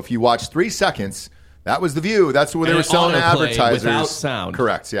 seconds. So if you watch 3 seconds, that was the view. That's what they And were it selling to autoplayed advertisers. without sound.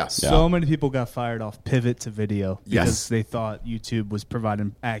 Correct. Yes. So many people got fired off pivot to video because Yes. they thought YouTube was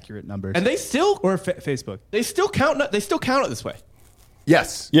providing accurate numbers. And they still or Facebook. They still count it this way.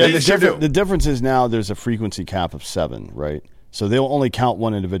 Yes. Yeah, They sure do. the difference is now there's a frequency cap of 7, right? So they'll only count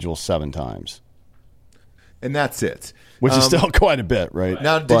one individual 7 times, And that's it. which is still quite a bit, right?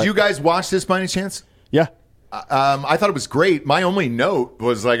 Now, did But- you guys watch this by any chance? Yeah. I thought it was great. My only note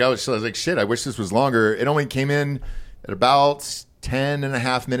was like, I was like, shit, I wish this was longer. It only came in at about 10 and a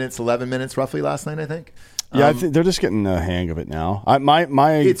half minutes, 11 minutes roughly last night, I think. Yeah, I think they're just getting the hang of it now.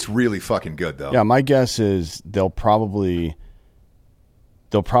 It's really fucking good, though. Yeah, my guess is they'll probably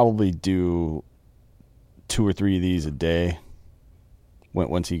do 2 or 3 of these a day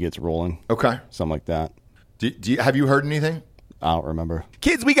once he gets rolling. Okay. Something like that. Have you heard anything? I don't remember.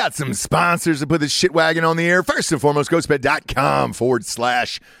 Kids, we got some sponsors to put this shit wagon on the air. First and foremost,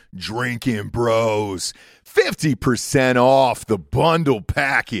 ghostbed.com/drinking bros. 50% off the bundle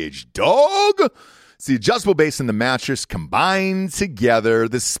package, dog. It's the adjustable base and the mattress combined together.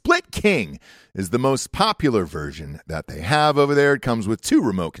 The Split King is the most popular version that they have over there. It comes with 2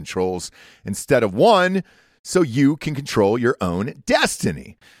 remote controls instead of 1, so you can control your own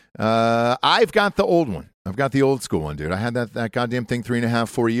destiny. I've got the old one. I've got the old school one, dude. I had that goddamn thing 3.5,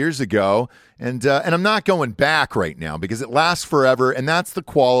 4 years ago, and I'm not going back right now because it lasts forever, and that's the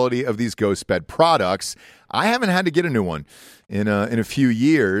quality of these Ghost Bed products. I haven't had to get a new one in a few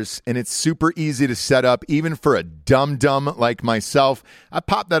years, and it's super easy to set up, even for a dum-dum like myself. I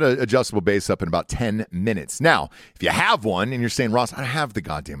popped that adjustable base up in about 10 minutes. Now, if you have one and you're saying, Ross, I have the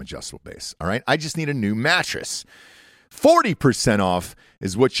goddamn adjustable base, all right? I just need a new mattress. 40% off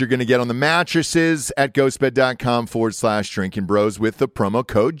is what you're going to get on the mattresses at ghostbed.com/drinking bros with the promo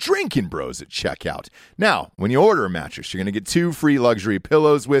code drinking bros at checkout. Now, when you order a mattress, you're going to get 2 free luxury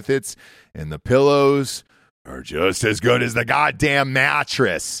pillows with it, and the pillows are just as good as the goddamn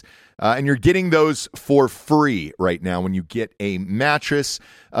mattress. And you're getting those for free right now when you get a mattress.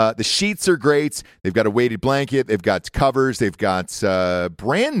 The sheets are great. They've got a weighted blanket. They've got covers. They've got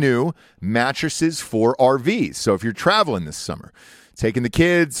brand new mattresses for RVs. So if you're traveling this summer, taking the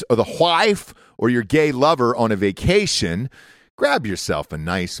kids or the wife or your gay lover on a vacation, grab yourself a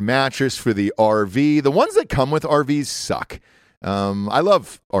nice mattress for the RV. The ones that come with RVs suck. I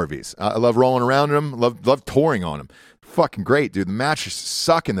love RVs. I love rolling around in them. Love touring on them. Fucking great, dude. The mattresses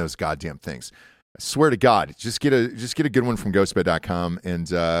suck in those goddamn things. I swear to God, just get a good one from ghostbed.com and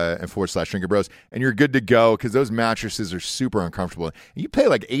 /Drinking Bros, and you're good to go because those mattresses are super uncomfortable. And you pay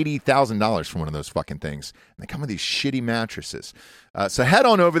like $80,000 for one of those fucking things, and they come with these shitty mattresses. So head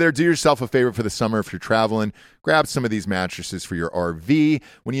on over there, do yourself a favor for the summer if you're traveling. Grab some of these mattresses for your RV.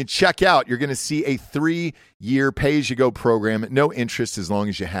 When you check out, you're going to see a 3-year pay-as-you-go program, no interest as long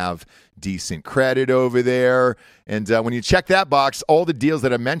as you have decent credit over there. And when you check that box, all the deals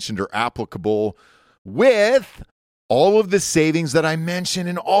that I mentioned are applicable with all of the savings that I mentioned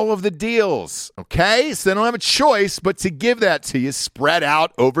in all of the deals. Okay? So they don't have a choice but to give that to you spread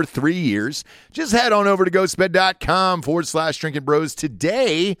out over 3 years. Just head on over to ghostbed.com /Drinking Bros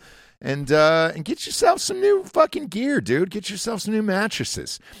today and get yourself some new fucking gear, dude. Get yourself some new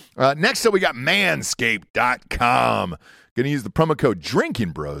mattresses. Next up, we got manscaped.com. Going to use the promo code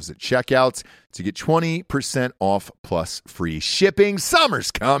Drinking Bros at checkout to get 20% off plus free shipping.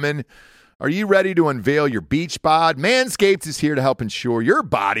 Summer's coming. Are you ready to unveil your beach bod? Manscaped is here to help ensure your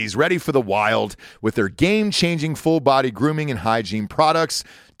body's ready for the wild with their game-changing full-body grooming and hygiene products.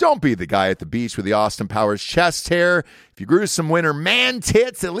 Don't be the guy at the beach with the Austin Powers chest hair. If you grew some winter man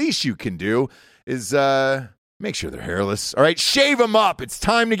tits, at least you can do is make sure they're hairless. All right, shave them up. It's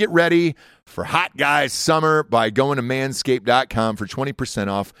time to get ready for hot guys summer by going to manscaped.com for 20%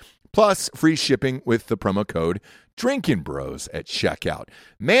 off plus free shipping with the promo code Drinking Bros at checkout.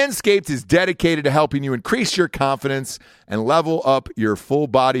 Manscaped is dedicated to helping you increase your confidence and level up your full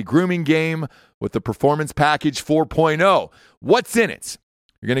body grooming game with the Performance Package 4.0. What's in it?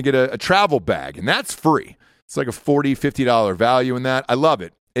 You're going to get a travel bag, and that's free. It's like a $40, $50 value in that. I love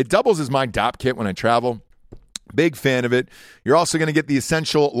it. It doubles as my DOP kit when I travel. Big fan of it. You're also going to get the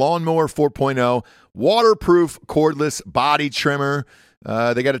Essential Lawnmower 4.0 waterproof cordless body trimmer.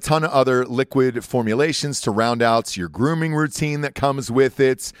 They got a ton of other liquid formulations to round out your grooming routine that comes with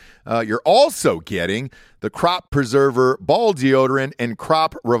it. You're also getting the Crop Preserver Ball Deodorant and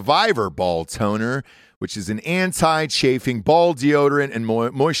Crop Reviver Ball Toner, which is an anti-chafing ball deodorant and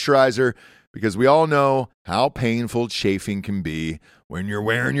moisturizer, because we all know how painful chafing can be when you're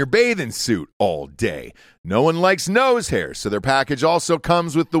wearing your bathing suit all day. No one likes nose hair, so their package also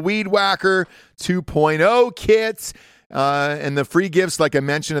comes with the Weed Whacker 2.0 kit. And the free gifts, like I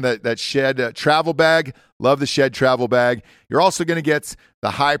mentioned, that Shed travel bag. Love the Shed travel bag. You're also going to get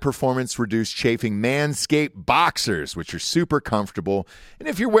the high-performance reduced chafing Manscaped boxers, which are super comfortable. And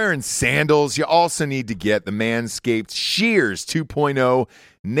if you're wearing sandals, you also need to get the Manscaped Shears 2.0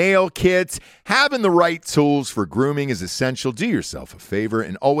 nail kit. Having the right tools for grooming is essential. Do yourself a favor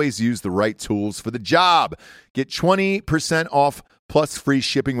and always use the right tools for the job. Get 20% off plus free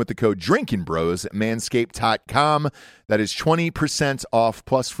shipping with the code Drinking Bros at manscaped.com. That is 20% off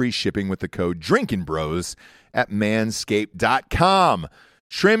plus free shipping with the code Drinking Bros at manscaped.com.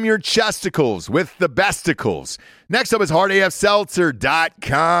 Trim your chesticles with the besticles. Next up is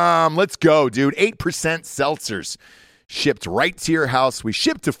hardafseltzer.com. Let's go, dude. 8% seltzers shipped right to your house. We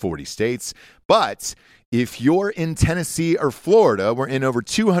ship to 40 states, but if you're in Tennessee or Florida, we're in over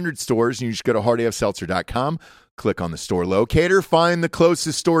 200 stores, and you just go to hardafseltzer.com. Click on the store locator, find the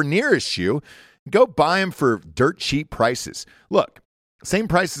closest store nearest you, go buy them for dirt cheap prices. Look, same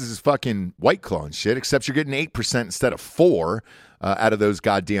prices as fucking White Claw and shit, except you're getting 8% instead of 4% out of those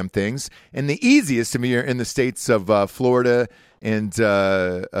goddamn things. And the easiest to me are in the states of Florida and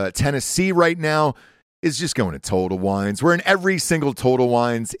Tennessee right now is just going to Total Wines. We're in every single Total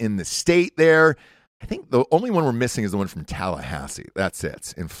Wines in the state there. I think the only one we're missing is the one from Tallahassee. That's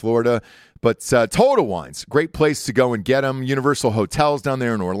it, in Florida. But Total Wines, great place to go and get them. Universal Hotels down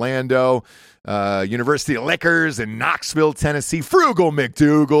there in Orlando. University of Liquors in Knoxville, Tennessee. Frugal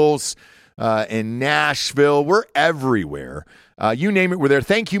McDougal's in Nashville. We're everywhere. You name it, we're there.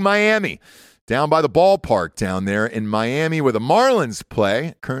 Thank you, Miami. Down by the ballpark down there in Miami where the Marlins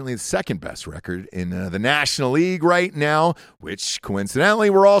play. Currently the second best record in the National League right now, which coincidentally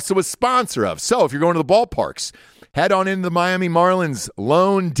we're also a sponsor of. So if you're going to the ballparks, head on into the Miami Marlins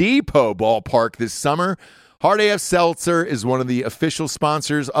Lone Depot ballpark this summer. Hard AF Seltzer is one of the official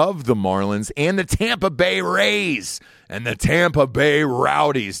sponsors of the Marlins and the Tampa Bay Rays and the Tampa Bay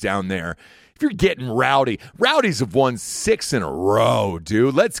Rowdies down there. If you're getting rowdy, Rowdies have won 6 in a row,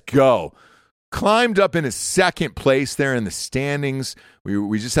 dude. Let's go. Climbed up into second place there in the standings.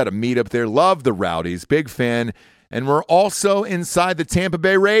 We just had a meetup there. Love the Rowdies. Big fan. And we're also inside the Tampa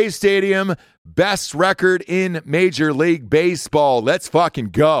Bay Rays Stadium. Best record in Major League Baseball. Let's fucking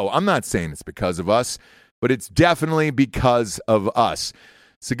go. I'm not saying it's because of us, but it's definitely because of us.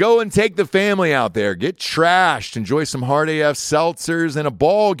 So go and take the family out there. Get trashed. Enjoy some Hard AF seltzers and a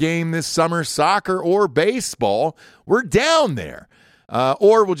ball game this summer, soccer or baseball. We're down there.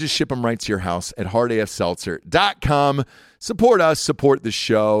 Or we'll just ship them right to your house at hardafseltzer.com. Support us, support the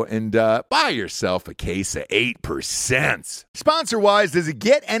show, and buy yourself a case of 8%. Sponsor-wise, does it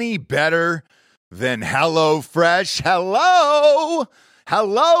get any better than HelloFresh? Hello?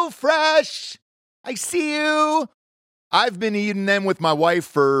 HelloFresh? I see you. I've been eating them with my wife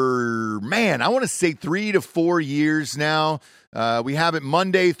for, I want to say 3 to 4 years now. We have it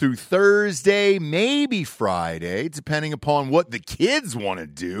Monday through Thursday, maybe Friday, depending upon what the kids want to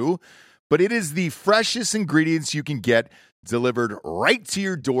do. But it is the freshest ingredients you can get delivered right to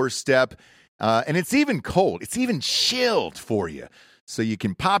your doorstep. And it's even cold. It's even chilled for you. So you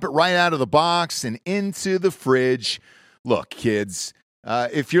can pop it right out of the box and into the fridge. Look, kids,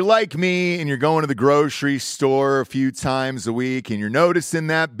 if you're like me and you're going to the grocery store a few times a week and you're noticing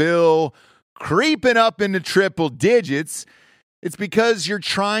that bill creeping up into triple digits, it's because you're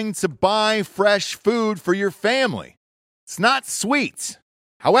trying to buy fresh food for your family. It's not sweet.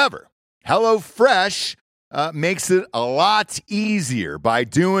 However, HelloFresh makes it a lot easier by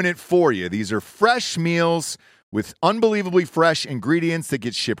doing it for you. These are fresh meals with unbelievably fresh ingredients that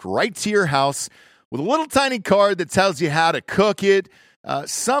get shipped right to your house with a little tiny card that tells you how to cook it.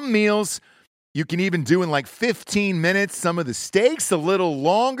 Some meals you can even do in like 15 minutes. Some of the steaks a little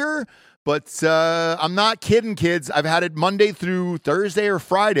longer. But I'm not kidding, kids. I've had it Monday through Thursday or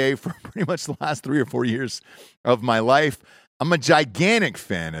Friday for pretty much the last 3 or 4 years of my life. I'm a gigantic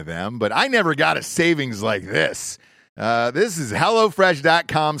fan of them, but I never got a savings like this. This is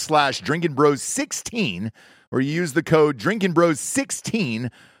HelloFresh.com/DrinkingBros16, where you use the code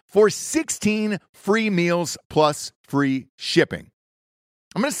DrinkingBros16 for 16 free meals plus free shipping.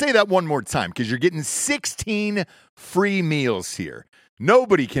 I'm going to say that one more time because you're getting 16 free meals here.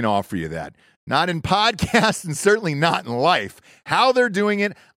 Nobody can offer you that. Not in podcasts and certainly not in life. How they're doing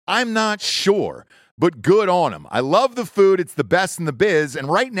it, I'm not sure, but good on them. I love the food. It's the best in the biz. And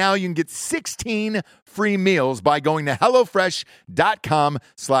right now you can get 16 free meals by going to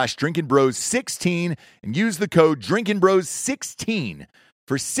HelloFresh.com/DrinkingBros16 and use the code DrinkingBros16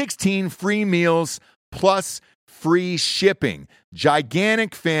 for 16 free meals plus free shipping.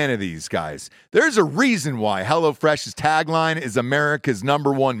 Gigantic fan of these guys. There's a reason why HelloFresh's tagline is America's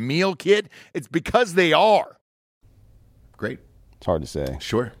 #1 meal kit. It's because they are. Great. It's hard to say.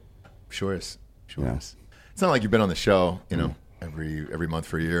 Sure is. It's not like you've been on the show, every month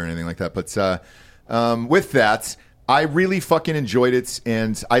for a year or anything like that. But with that, I really fucking enjoyed it,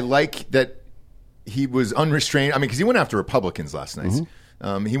 and I like that he was unrestrained. I mean, because he went after Republicans last night.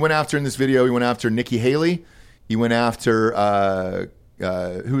 Mm-hmm. He went after, in this video, he went after Nikki Haley. He went after,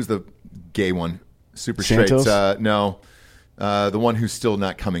 who's the gay one? Super Santos? straight. No. The one who's still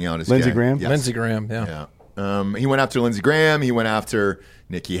not coming out as Lindsey gay. Graham? Yes. Lindsey Graham, yeah. He went after Lindsey Graham. He went after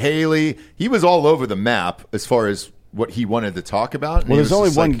Nikki Haley. He was all over the map as far as what he wanted to talk about. Well, there's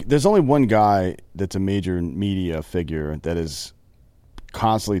only one guy that's a major media figure that is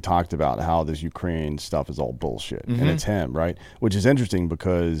constantly talked about how this Ukraine stuff is all bullshit, and it's him, right? Which is interesting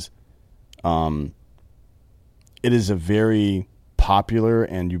because it is a very popular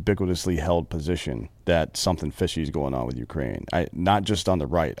and ubiquitously held position that something fishy is going on with Ukraine. Not just on the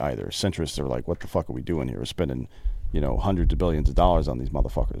right either. Centrists are like, what the fuck are we doing here? We're spending, hundreds of billions of dollars on these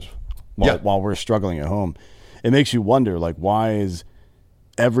motherfuckers while we're struggling at home. It makes you wonder, like, why is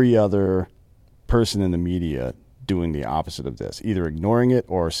every other person in the media doing the opposite of this? Either ignoring it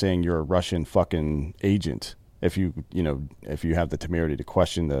or saying you're a Russian fucking agent. If you have the temerity to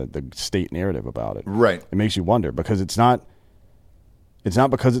question the state narrative about it. Right. It makes you wonder because it's not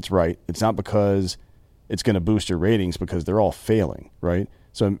because it's right. It's not because it's going to boost your ratings because they're all failing, right?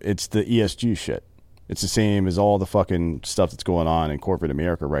 So it's the ESG shit. It's the same as all the fucking stuff that's going on in corporate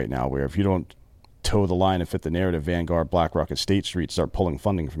America right now where if you don't toe the line and fit the narrative, Vanguard, BlackRock, and State Street start pulling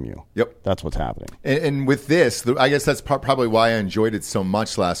funding from you. Yep. That's what's happening. And with this, I guess that's probably why I enjoyed it so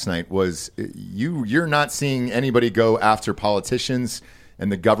much last night was you're not seeing anybody go after politicians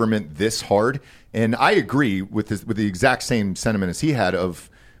and the government this hard. And I agree with the exact same sentiment as he had of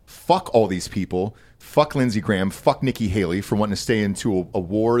fuck all these people, fuck Lindsey Graham, fuck Nikki Haley for wanting to stay into a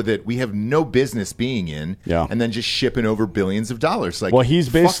war that we have no business being in, and then just shipping over billions of dollars. Like, well, he's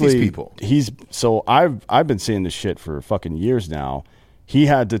basically fuck these people. So I've been saying this shit for fucking years now. He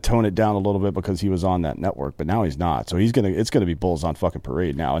had to tone it down a little bit because he was on that network, but now he's not. So it's gonna be bulls on fucking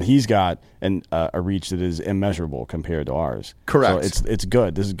parade now, and he's got a reach that is immeasurable compared to ours. Correct. So it's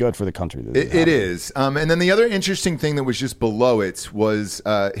good. This is good for the country. It is. And then the other interesting thing that was just below it was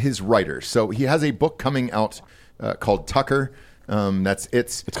his writer. So he has a book coming out called Tucker.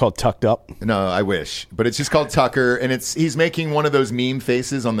 It's called Tucked Up. No, I wish, but it's just called Tucker, and he's making one of those meme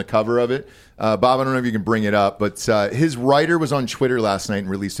faces on the cover of it. Bob, I don't know if you can bring it up, but his writer was on Twitter last night and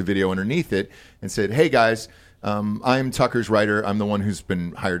released a video underneath it and said, "Hey guys, I'm Tucker's writer. I'm the one who's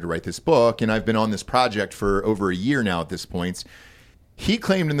been hired to write this book, and I've been on this project for over a year now at this point." He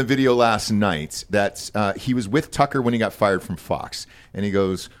claimed in the video last night that he was with Tucker when he got fired from Fox, and he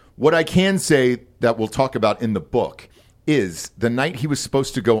goes, "What I can say that we'll talk about in the book is the night he was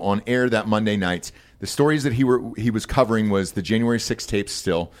supposed to go on air that Monday night, the stories that he was covering was the January 6th tapes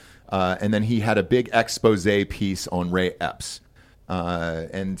still, and then he had a big expose piece on Ray Epps.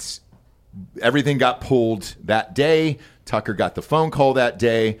 And everything got pulled that day. Tucker got the phone call that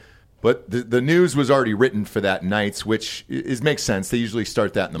day, but the news was already written for that night, which makes sense. They usually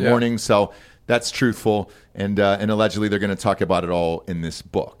start that in the morning, so that's truthful, and allegedly they're going to talk about it all in this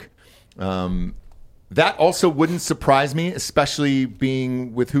book. That also wouldn't surprise me, especially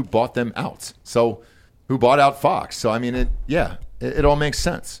being with who bought them out. So who bought out Fox? So, I mean, it all makes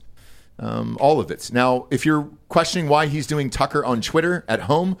sense. All of it. Now, if you're questioning why he's doing Tucker on Twitter at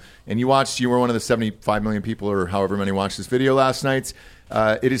home, and you were one of the 75 million people or however many watched this video last night,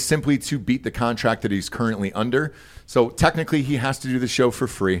 it is simply to beat the contract that he's currently under. So technically he has to do the show for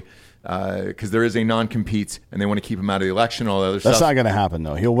free. Because there is a non-compete, and they want to keep him out of the election, all the other stuff. That's not going to happen,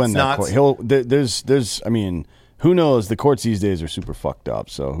 though. He'll win that court. There's. I mean, who knows? The courts these days are super fucked up,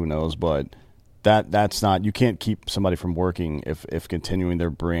 so who knows? But that's not. You can't keep somebody from working if continuing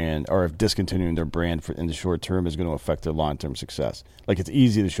their brand or if discontinuing their brand in the short term is going to affect their long-term success. Like, it's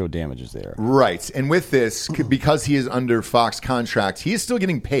easy to show damages there. Right, and with this, because he is under Fox contract, he is still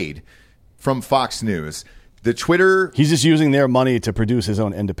getting paid from Fox News. The Twitter... He's just using their money to produce his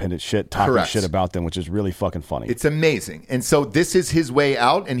own independent shit, talking Correct. shit about them, which is really fucking funny. It's amazing. And so this is his way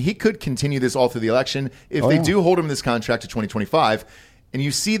out, and he could continue this all through the election if they do hold him this contract to 2025. And you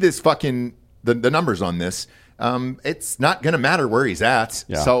see this fucking... The numbers on this, it's not going to matter where he's at.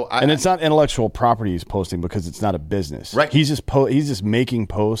 Yeah. So and it's not intellectual property he's posting because it's not a business. Right. He's just making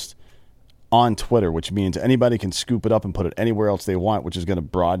posts on Twitter, which means anybody can scoop it up and put it anywhere else they want, which is going to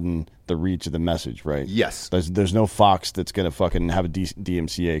broaden the reach of the message, right? Yes. There's no Fox that's going to fucking have a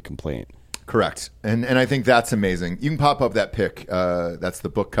DMCA complaint. Correct. And I think that's amazing. You can pop up that pic. That's the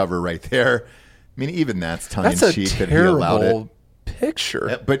book cover right there. I mean, even that's tongue-in-cheek that he allowed it. That's a terrible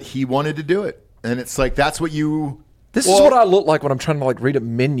picture. But he wanted to do it. And it's like, that's what you... This is what I look like when I'm trying to read a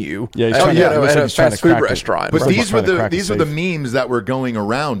menu. Yeah, he's at trying to- it looks like a he's trying fast to food crack it. restaurant. But Right. these were Trying to the crack the memes that were going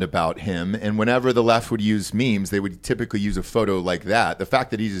around about him, and whenever the left would use memes, they would typically use a photo like that. The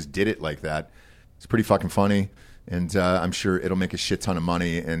fact that he just did it like that, it's pretty fucking funny, and I'm sure it'll make a shit ton of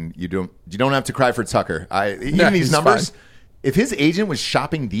money. And you don't have to cry for Tucker. Even these he's numbers, fine. if his agent was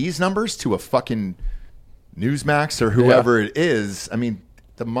shopping these numbers to a fucking Newsmax or whoever it is, I mean,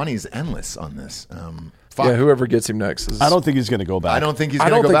 the money's endless on this. Fuck. Yeah, whoever gets him next. I don't think he's going to go back. I don't think he's I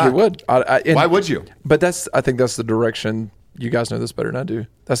going to don't go think back. he would. Why would you? But I think that's the direction. You guys know this better than I do.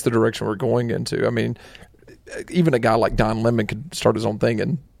 That's the direction we're going into. I mean, even a guy like Don Lemon could start his own thing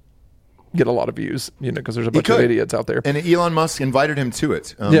and get a lot of views, because there's a bunch of idiots out there. And Elon Musk invited him to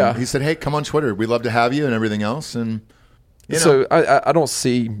it. He said, "Hey, come on Twitter. We'd love to have you," and everything else. And so I don't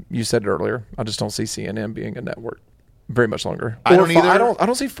see. You said it earlier. I just don't see CNN being a network very much longer. I don't either. I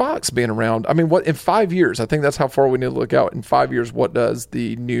don't see Fox being around. I mean, what in 5 years? I think that's how far we need to look out. In 5 years, what does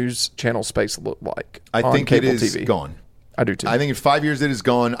the news channel space look like? I on think it cable is TV? gone. I do too. I think in 5 years it is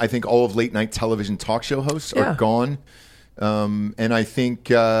gone. I think all of late night television talk show hosts are gone. And I think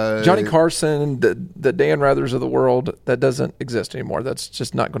Johnny Carson, the Dan Rathers of the world, that doesn't exist anymore. That's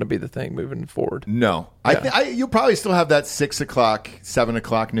just not going to be the thing moving forward. No, Yeah. you'll probably still have that 6 o'clock, 7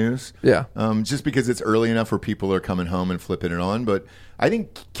 o'clock news. Yeah. Just because it's early enough where people are coming home and flipping it on. But I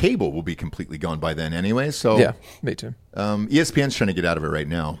think cable will be completely gone by then anyway. So Yeah, me too. ESPN's trying to get out of it right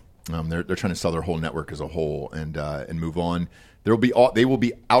now. They're trying to sell their whole network as a whole and move on. They will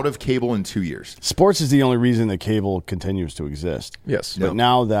be out of cable in 2 years. Sports is the only reason that cable continues to exist. Yes. But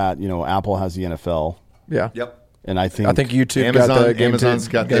now that Apple has the NFL, Yep. and I think YouTube got the game Amazon's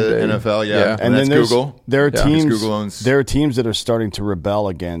day- got game the day. NFL, Yeah. and that's then there's Google. There are Yeah. teams. Google owns. There are teams that are starting to rebel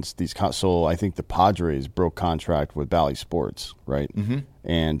against these. So I think the Padres broke contract with Bally Sports, right? Mm-hmm.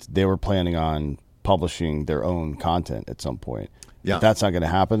 And they were planning on publishing their own content at some point. Yeah. But that's not going to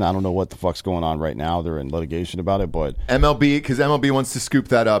happen. I don't know what the fuck's going on right now. They're in litigation about it, but because MLB wants to scoop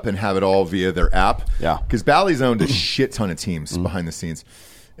that up and have it all via their app. Yeah. Because Bally's owned a shit ton of teams behind the scenes.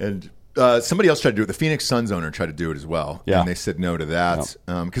 And somebody else tried to do it. The Phoenix Suns owner tried to do it as well. Yeah. And they said no to that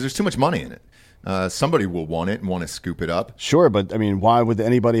because there's too much money in it. Somebody will want it and want to scoop it up. Sure, but I mean, why would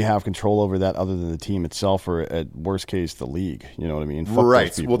anybody have control over that other than the team itself, or at worst case, the league? You know what I mean? Fuck Right.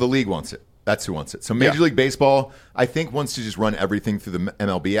 those people. Well, the league wants it. That's who wants it. So Major League Baseball, I think, wants to just run everything through the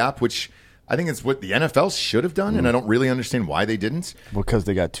MLB app, which I think is what the NFL should have done, and I don't really understand why they didn't. Because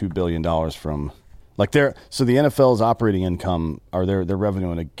they got $2 billion from, so the NFL's operating income, or their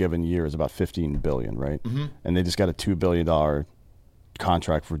revenue in a given year is about $15 billion, right? Mm-hmm. And they just got a $2 billion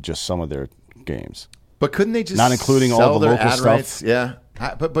contract for just some of their games. But couldn't they just not including sell all the their local ad stuff? rights? Yeah,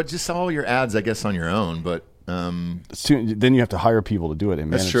 but just sell all your ads, I guess, on your own. But then you have to hire people to do it and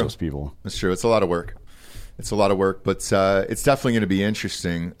manage those people. That's true. It's a lot of work. But it's definitely going to be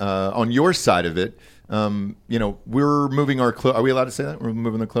interesting. On your side of it, we're moving our are we allowed to say that? We're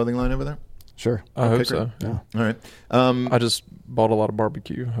moving the clothing line over there? Sure. I hope so. Yeah. All right. I just bought a lot of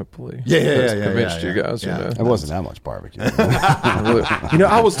barbecue, hopefully. Yeah. Convinced you guys. Yeah. You know. It wasn't that much barbecue.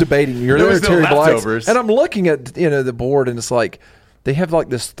 I was debating. You're There there, was no Terry Blythe's, leftovers. and I'm looking at the board, and it's like they have like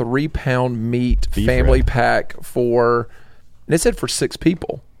this 3-pound meat Beef family rib. pack and it said for 6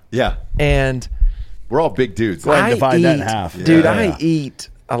 people, Yeah. and We're all big dudes. Right. I divide that in eat- half. dude. Yeah. I eat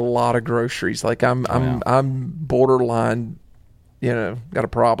a lot of groceries. Like I'm borderline, got a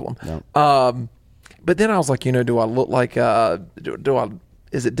problem. No. But then I was like, do I look like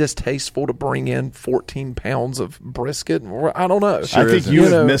is it distasteful to bring in 14 pounds of brisket? I don't know. I think isn't. you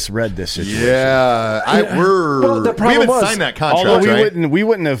have know. misread this situation. Yeah. Well, the we problem haven't was- signed that contract, Although right? we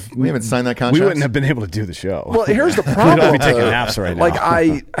wouldn't have. We haven't signed that contract? We wouldn't have been able to do the show. Well, here's the We'd problem. all be taking though. naps right now. Like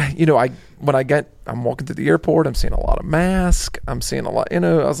I'm walking through the airport, I'm seeing a lot of masks. I'm seeing a lot, I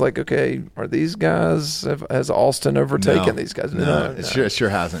was like, okay, are these guys, has Austin overtaken these guys? No, it sure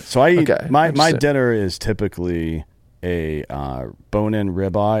hasn't. So I eat Okay, my interesting. dinner is typically a bone-in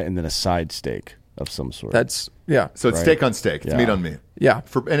ribeye and then a side steak of some sort. That's, So it's Right. steak on steak. It's Yeah. meat on meat. yeah.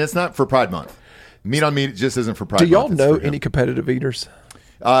 And it's not for Pride Month. Meat on meat just isn't for Pride Do Month. y'all It's know for him. any competitive eaters?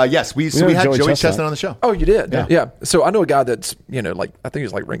 Yes. We know had Joey Joey Chestnut. Chestnut on the show. Oh, you did? Yeah. Yeah. So I know a guy that's, I think he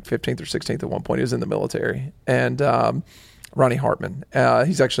was like ranked 15th or 16th at one point. He was in the military. And Ronnie Hartman.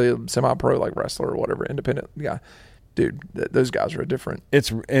 He's actually a semi-pro like wrestler or whatever, independent guy. Dude, those guys are different.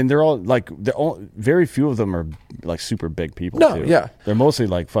 And they're all very few of them are like super big people. No, too. yeah. They're mostly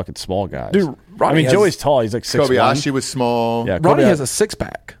like fucking small guys. Dude, Ronnie has- Joey's tall. He's like 6'1". Kobayashi was small. Yeah, Ronnie Kobayashi- has a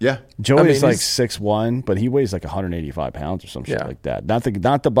 6-pack. Yeah. Joey's like he's- 6'1", but he weighs like 185 pounds or some shit Yeah. like that. Not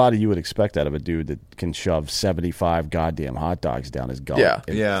the body you would expect out of a dude that can shove 75 goddamn hot dogs down his gullet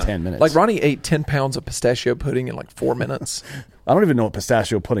in Yeah. 10 minutes. Like Ronnie ate 10 pounds of pistachio pudding in like 4 minutes. I don't even know what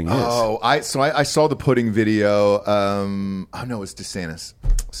pistachio pudding is. Oh, I saw the pudding video. Oh no, it was DeSantis.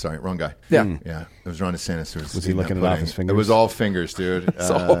 Sorry, wrong guy. Yeah. Yeah. It was Ron DeSantis who was Was he eating that licking it off pudding. his fingers? It was all fingers, dude. It's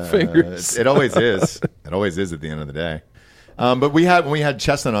all fingers. It always is. It always is at the end of the day. But when we had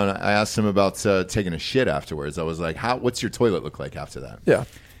Chestnut on, I asked him about taking a shit afterwards. I was like, what's your toilet look like after that? Yeah.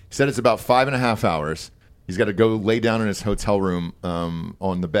 He said it's about 5.5 hours. He's got to go lay down in his hotel room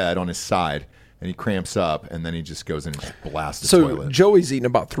on the bed on his side, and he cramps up, and then he just goes in and just blasts the So toilet. Joey's eating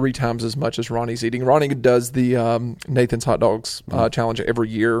about 3 times as much as Ronnie's eating. Ronnie does the Nathan's Hot Dogs challenge every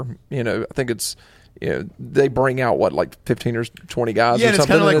year. I think it's they bring out like 15 or 20 guys. Yeah, or and it's something,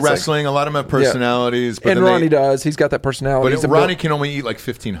 kind of like and wrestling. A lot of them have personalities, but and then Ronnie does. He's got that personality. But He's a Ronnie can only eat like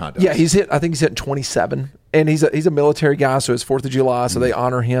 15 hot dogs. Yeah, I think he's hitting 27, and he's a military guy, so it's 4th of July, so they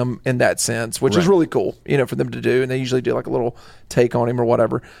honor him in that sense, which is Right. really cool, for them to do. And they usually do like a little take on him or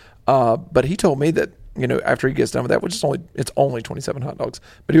whatever. But he told me that after he gets done with that, which is only 27 hot dogs,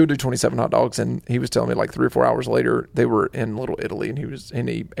 but he would do 27 hot dogs, and he was telling me like 3 or 4 hours later they were in Little Italy, and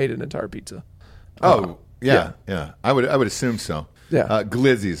he ate an entire pizza. Yeah. I would assume so. Yeah.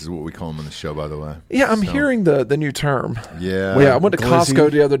 Glizzies is what we call them on the show, by the way. Yeah, I'm So- hearing the new term. Yeah. Well, yeah, I went to Glizzy?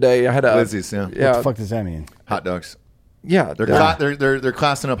 Costco the other day. I had a Glizzies, yeah. What yeah, the fuck does that mean? Hot dogs. yeah. They're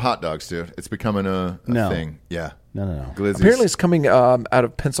classing up hot dogs, dude. It's becoming a No. thing. Yeah. No. Glizzies. Apparently, it's coming out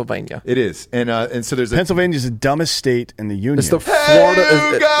of Pennsylvania. it is, and so there's Pennsylvania's the dumbest state in the union. It's the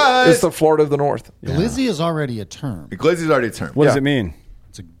Florida. guys! It's the Florida of the North. Glizzy is already a term. Glizzy's already a term. what does yeah. it mean?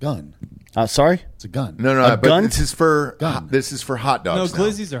 It's a gun. Sorry? It's a gun. No, A but gun? this is for Gun. hot No, dogs. now.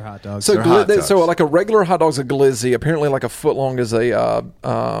 glizzies are hot dogs. So, They're hot dogs. so like a regular hot dog's a glizzy. Apparently, like a foot long is a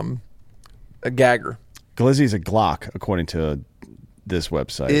gagger. Glizzy is a Glock, according to this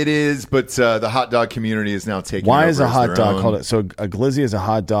website. It is, but the hot dog community is now taking. Why it is over a as hot their dog own. called it? So a glizzy is a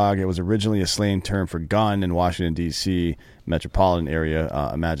hot dog. It was originally a slang term for gun in Washington, D.C. metropolitan area.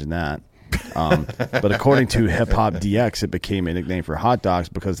 Imagine that. But according to Hip Hop DX, it became a nickname for hot dogs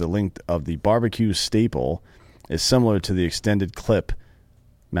because the length of the barbecue staple is similar to the extended clip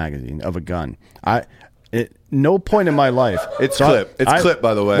magazine of a gun. No point in my life. It's So clip. It's clip,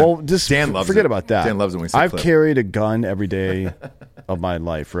 by the way. Well, just Dan loves forget it. about that. Dan loves it when we say I've clip. carried a gun every day of my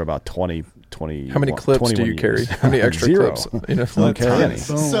life for about 20. How many clips do you carry? How many extra Zero. clips? You know, I don't carry any.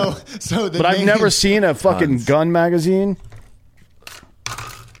 So the But I've name- never seen a fucking Tons. gun magazine.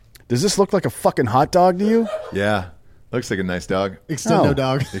 Does this look like a fucking hot dog to you? Yeah. Looks like a nice dog. Extendo No.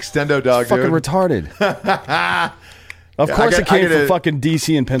 dog. Extendo dog, Fucking dude. retarded. Of Yeah, course, I it came gotta- from fucking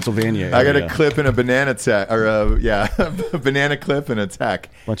DC and Pennsylvania. I got a area. clip and a banana tech, or a banana clip and a tech.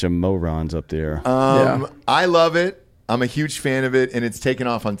 Bunch of morons up there. I love it. I'm a huge fan of it, and it's taken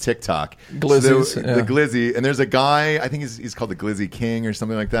off on TikTok. Glizzies, So yeah. the Glizzy, and there's a guy, I think he's called the Glizzy King or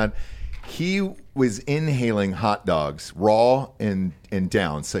something like that. He was inhaling hot dogs raw and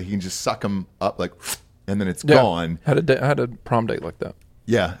down, so he can just suck them up like, and then it's gone. I had a prom date like that.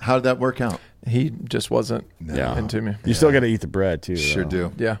 Yeah, how did that work out? He just wasn't Yeah. into me. You still got to eat the bread too. Sure though.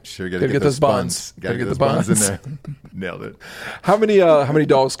 do. Yeah. Sure gotta Gotta get those buns. Gotta get Gotta those buns in buns. there. Nailed it. How many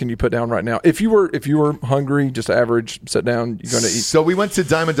dogs can you put down right now? If you were hungry, just average, sit down, you're going to eat. So we went to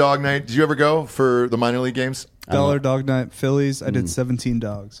Diamond Dog Night. Did you ever go for the minor league games? Dollar Dog Night Phillies. I did 17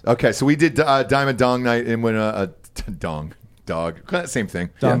 dogs. Okay, so we did Diamond Dong Night and went a dong dog, same thing.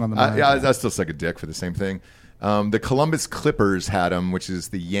 Dong on the mind. I still suck a dick for the same thing. The Columbus Clippers had them, which is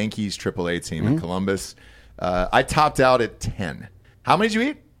the Yankees AAA team in Columbus. I topped out at 10. How many did you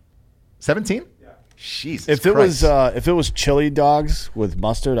eat? 17? Yeah. Jesus If it Christ. was chili dogs with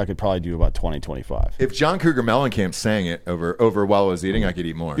mustard, I could probably do about 20, 25. If John Cougar Mellencamp sang it over while I was eating, I could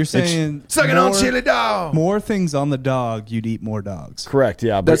eat more. You're saying Sucking on chili dog. more things on the dog, you'd eat more dogs. Correct.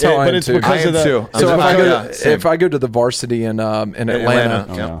 Yeah, but That's how I am it's too. because I of am the. too. it's So because- if I go to the varsity in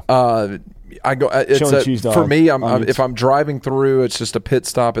Atlanta, yeah. I go. It's Chili cheese dog, for me. onions. If I'm driving through, it's just a pit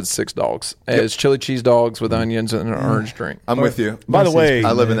stop. It's 6 dogs. It's chili cheese dogs with onions and an orange drink. I'm with you. By the way,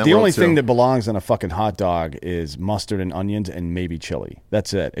 I live in that the world only too. thing that belongs on a fucking hot dog is mustard and onions and maybe chili.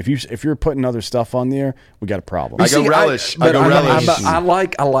 That's it. If you're putting other stuff on there, we got a problem. I go relish. I go relish.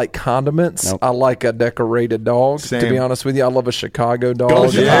 I like condiments. Nope. I like a decorated dog. Same. To be honest with you, I love a Chicago dog. Go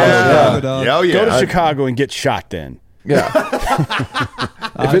to Chicago. Yeah. dog. Yeah, oh, yeah. Go to Chicago and get shot then. Yeah.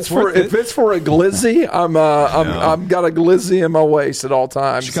 if it's for a glizzy, I've got a glizzy in my waist at all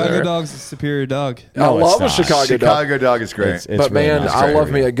times. Chicago sir. dog's a superior dog. I No, it's love a not. Chicago dog. Chicago dog is great. It's But really man, not. I great.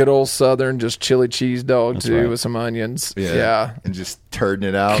 love me a good old Southern, just chili cheese dog too, right. with some onions. Yeah. And just turding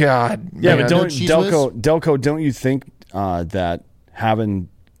it out. God. Yeah, man. but don't cheese Delco, don't you think that having,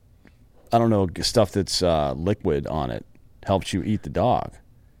 I don't know, stuff that's liquid on it helps you eat the dog?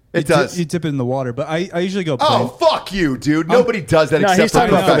 It does. You dip it in the water, but I usually go plain. Oh, fuck you, dude. Nobody does that No, except he's for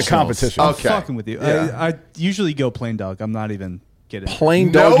talking about for the professionals. competition. I'm Okay. fucking with you. Yeah. I usually go plain dog. I'm not even kidding.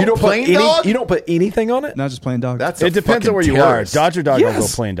 Plain No dog. You don't plain put dog? You don't put anything on it. Not just plain dog. That's a It depends fucking on where you terrorist. are. Dodger dog will go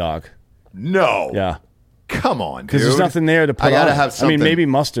Yes. plain dog. No. Yeah. Come on, dude. Because there's nothing there to put I gotta on. have something. I mean, maybe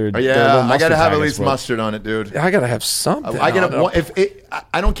mustard. Oh, the yeah, little I gotta mustard have at packets least will- mustard on it, dude. I gotta have something. I gotta. on it. One, if it,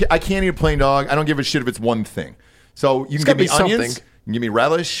 I don't. I can't eat a plain dog. I don't give a shit if it's one thing. So you can gotta give me be something. onions. You can give me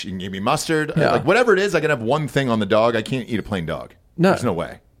relish. You can give me mustard. Yeah. Like whatever it is, I can have one thing on the dog. I can't eat a plain dog. No. There's no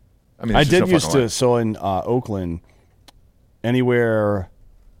way. I mean, I there's just did no used fucking to. way. So in Oakland, anywhere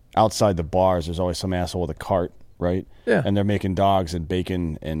outside the bars, there's always some asshole with a cart, right? Yeah. And they're making dogs and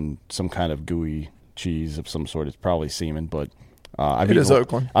bacon and some kind of gooey cheese of some sort. It's probably semen, but I've It eaten is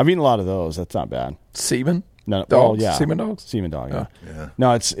Oakland. I've eaten a lot of those. That's not bad. Semen. No, Dogs? well, yeah, Semen dogs? semen dog. Yeah. Yeah.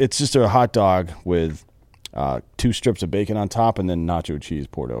 No, it's just a hot dog with 2 strips of bacon on top and then nacho cheese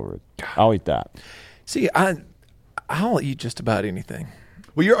poured over it. I'll eat that. See, I'll eat just about anything.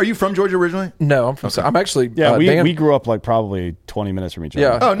 Well, are you from Georgia originally? No, I'm from. I'm actually. Yeah, Dan, we grew up like probably 20 minutes from each other.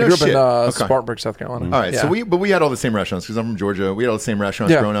 Yeah. Oh, no I grew shit. up in Okay. Spartanburg, South Carolina. All right, Yeah. so we had all the same restaurants because I'm from Georgia. We had all the same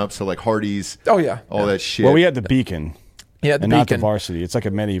restaurants Yeah. growing up. So like Hardee's. Oh, yeah. all that shit. Well, we had the Beacon. Yeah, the and not the Beacon. Varsity. It's like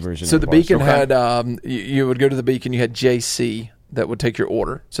a mini version. So of the Varsity. Beacon had you would go to the Beacon. You had JC that would take your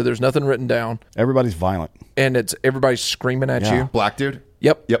order. So there's nothing written down, Everybody's violent. and it's everybody's screaming at Yeah. you. Black dude.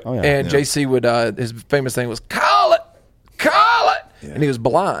 Yep. Yep. Oh, yeah. And Yeah. JC would his famous thing was call it, and he was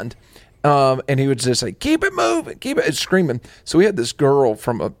blind. And he would just say, keep it moving, keep it, it's screaming. So we had this girl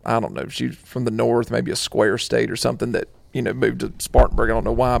from I don't know, she's from the north, maybe a square state or something that, moved to Spartanburg. I don't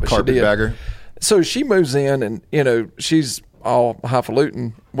know why, but she did. Carpetbagger. So she moves in and, she's all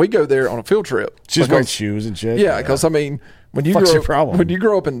highfalutin. We go there on a field trip. She's wearing Because- shoes and shit. Yeah, because I mean, when you Fuck's grow your problem? when you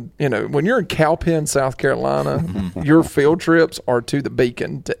grow up in when you're in Cowpen, South Carolina, your field trips are to the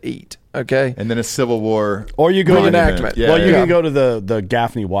Beacon to eat. Okay, And then a Civil War. Or you go Reenactment. Yeah, well, you yeah. can go to the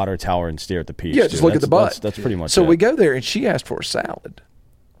Gaffney Water Tower and stare at the peach. yeah, just too. look at the butt. That's pretty much So it. we go there, and she asked for a salad,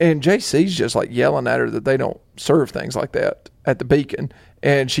 and JC's just like yelling at her that they don't serve things like that at the Beacon,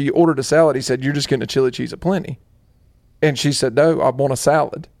 And she ordered a salad. He said, "You're just getting a chili cheese aplenty." And she said, "No, I want a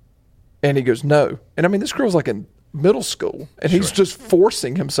salad." And he goes, "No." And I mean, this girl's like in middle school, and he's just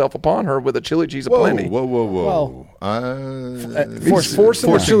forcing himself upon her with a chili cheese aplenty. Whoa. He's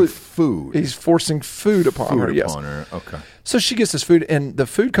forcing food. He's forcing food upon her. Yes. Okay. So she gets this food, and the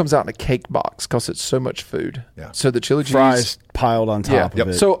food comes out in a cake box because it's so much food. Yeah. So the chili cheese Fries piled on top of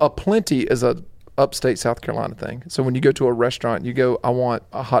it. So a plenty is a upstate South Carolina thing. So when you go to a restaurant, you go, "I want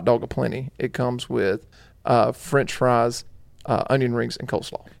a hot dog aplenty." It comes with French fries, onion rings, and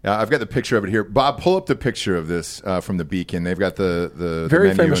coleslaw. Yeah, I've got the picture of it here. Bob, pull up the picture of this from the Beacon. They've got the very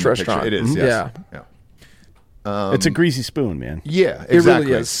menu famous and the restaurant. picture. It is. Yes. Yeah. It's a greasy spoon, man. Yeah, It exactly.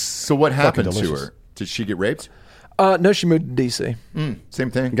 really is. So what happened to delicious. her? Did she get raped? No, she moved to D.C.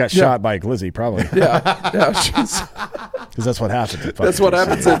 Same thing. Got shot by a glizzy, probably. Yeah, Because that's what happens. that's what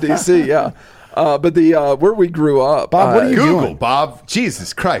happens in D.C. Yeah, but the where we grew up, Bob, what are you Google, doing? Bob.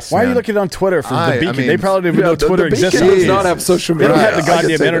 Jesus Christ. Why are man. you looking on Twitter for I the Beacon? mean, they probably don't even know Twitter the Beacon exists. does not have social They media. don't have the I can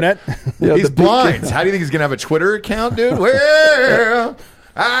goddamn say that. internet. Yeah, He's the Beacon- blind. How do you think he's going to have a Twitter account, dude? Well,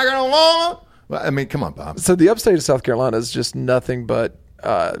 I don't want to. Well, I mean, come on, Bob. So the upstate of South Carolina is just nothing but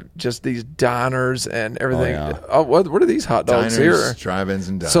just these diners and everything. Oh, yeah. Oh, what are these hot dogs Diners, here? drive-ins,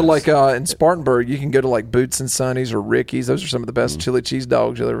 and dives. So like in Spartanburg, you can go to like Boots and Sonny's or Ricky's. Those are some of the best chili cheese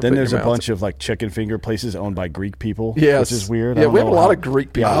dogs you'll ever put Then in there's your a mouth. bunch of like chicken finger places owned by Greek people, Yes. which is weird. Yeah, we have a lot of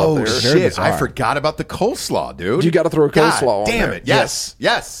Greek people Oh, up there. Very shit. bizarre. I forgot about the coleslaw, dude. You got to throw a God coleslaw on damn there. it.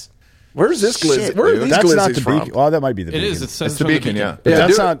 Yes. Where's this glizzy? Shit, Where are dude. these That's not glizzies the from? Beacon. Well, that might be the It Beacon. is. It says It's the from Beacon, yeah. But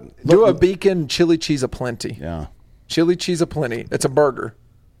that's do, not. do a Beacon chili cheese aplenty. Yeah. Chili cheese aplenty. It's a burger.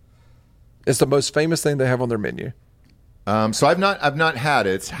 It's the most famous thing they have on their menu. So I've not had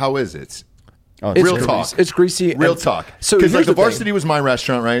it. How is it? Oh, It's Real greasy. talk. It's greasy. Real and- talk. So Because here's the thing. Varsity was my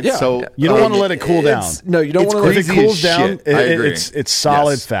restaurant, right? Yeah. So You don't want to let it cool down. No, you don't It's want to let If it it greasy cools as down, shit. I agree. it's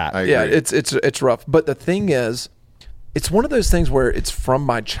solid Yes, fat. I Yeah, agree. it's rough. But the thing is, it's one of those things where it's from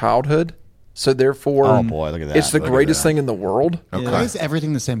my childhood, so therefore, Oh, boy, look at that. it's the Look at greatest that. thing in the world. Why is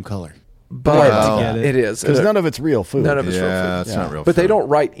everything the same color? But Well, get it. it is Because none of it's real food. none of it's real Yeah, food. it's not real But they food. don't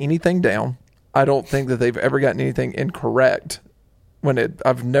write anything down. I don't think that they've ever gotten anything incorrect.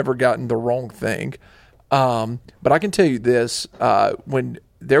 I've never gotten the wrong thing. But I can tell you this: when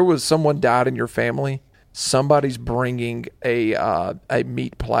there was someone died in your family, somebody's bringing a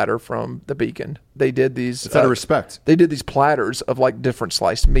meat platter from the Beacon. They did these. It's out of respect. They did these platters of like different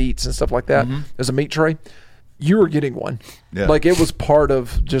sliced meats and stuff like that. There's a meat tray. You were getting one. Yeah. Like it was part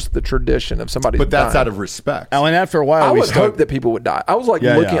of just the tradition of somebody. But that's dying. out of respect. Oh, and after a while, I we would start. hope that people would die. I was like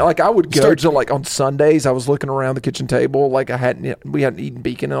Yeah, looking, yeah. like I would go Start- to like on Sundays. I was looking around the kitchen table, like we hadn't eaten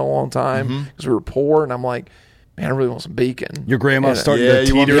bacon in a long time because we were poor, and I'm like, man, I really want some bacon. Your grandma's starting Yeah, to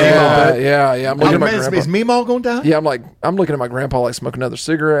you want teeter. me to- Yeah. I'm looking Oh, at my man, grandpa. is Meemaw going to die? Yeah, I'm looking at my grandpa like smoking another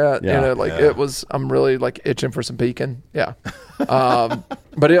cigarette. Yeah. You know, like I'm really like itching for some bacon. Yeah.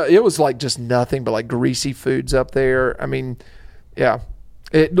 But it was like just nothing but like greasy foods up there. I mean, yeah.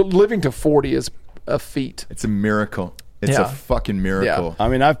 Living to 40 is a feat. It's a miracle. It's Yeah. a fucking miracle. I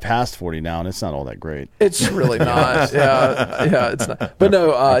mean, I've passed 40 now, and it's not all that great. It's really not. Yeah, it's not. But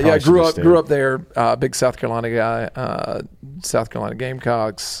no, probably grew should've up there. Big South Carolina guy. South Carolina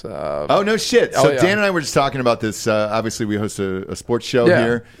Gamecocks. Oh, no shit. So yeah. Dan and I were just talking about this. Obviously, we host a sports show Yeah,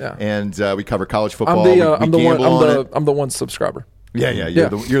 here, yeah. and we cover college football. I'm the we I'm the one gamble on it. I'm the one subscriber. Yeah. Yeah.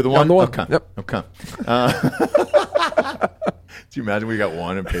 You're the one. I'm the one. Okay. Yep. Okay. Do you imagine we got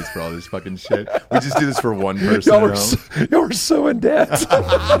one and pays for all this fucking shit? We just do this for one person. Y'all at are home. y'all are so in debt.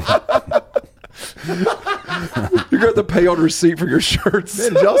 You're going to pay on receipt for your shirts.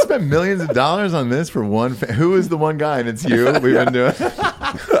 Man, did y'all spend millions of dollars on this for one? Who is the one guy? And it's you. We've been doing.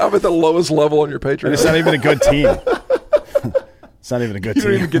 I'm at the lowest level on your Patreon. And it's not even a good team. It's not even a good You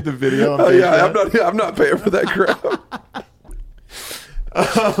team. don't even get the video. On Oh, yeah, Patreon. I'm not paying for that crap.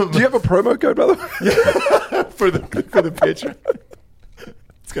 Do you have a promo code, by the way? for the picture.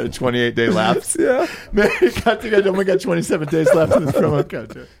 It's got a 28-day lapse. Yeah. Man, I only got 27 days left in this promo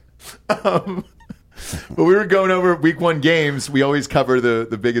code. Too. But we were going over week one games. We always cover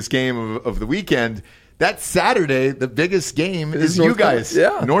the biggest game of the weekend. That Saturday, the biggest game is you North guys.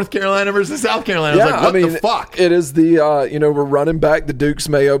 Carolina. Yeah. North Carolina versus South Carolina. I was like, what the fuck? It is the, we're running back the Duke's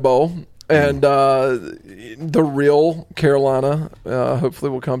Mayo Bowl. And the real Carolina hopefully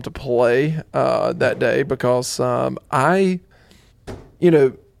will come to play that day because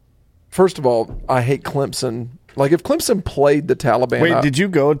first of all, I hate Clemson Like if Clemson played the Taliban. Wait, did you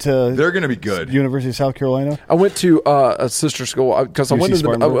go to? They're going to be good. University of South Carolina. I went to a sister school because I went to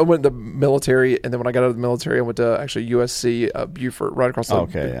Spartanburg? I went to the military, and then when I got out of the military, I went to actually USC Beaufort, right across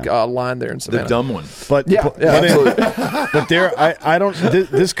the line there in Savannah. The dumb one. But absolutely. But there, I don't.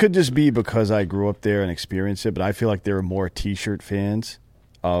 This could just be because I grew up there and experienced it. But I feel like there are more T-shirt fans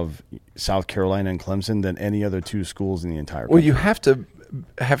of South Carolina and Clemson than any other two schools in the entire country. Well, you have to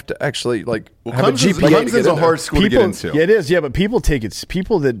actually have a GPA. Clemson's a hard school to get into. Yeah, it is. Yeah, but people take it.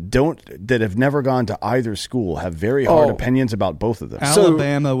 People that have never gone to either school have very hard opinions about both of them.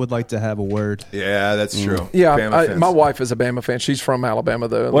 Alabama would like to have a word. Yeah, that's true. Yeah, my wife is a Bama fan. She's from Alabama,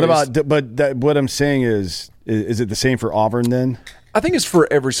 though. What I'm saying is it the same for Auburn then? I think it's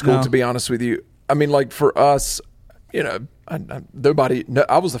for every school, to be honest with you. I mean, like for us, I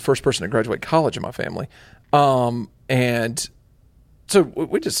was the first person to graduate college in my family. And so we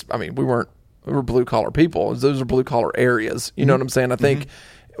were blue collar people. Those are blue collar areas. You know what I'm saying? I think,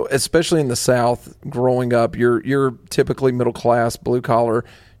 especially in the South, growing up, you're typically middle class, blue collar.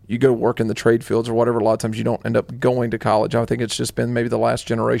 You go work in the trade fields or whatever. A lot of times you don't end up going to college. I think it's just been maybe the last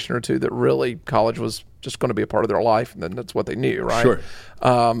generation or two that really college was just going to be a part of their life, and then that's what they knew, right? Sure.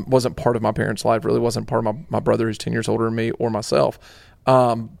 Wasn't part of my parents' life. Really wasn't part of my brother who's 10 years older than me or myself.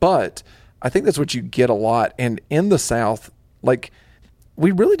 But I think that's what you get a lot. And in the South, like,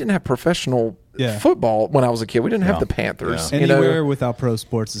 we really didn't have professional football when I was a kid. We didn't have the Panthers. Anywhere without pro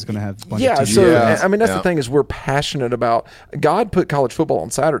sports is going to have a bunch of TV so shows. I mean, that's the thing is we're passionate about. God put college football on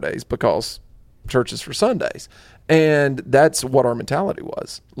Saturdays because church is for Sundays, and that's what our mentality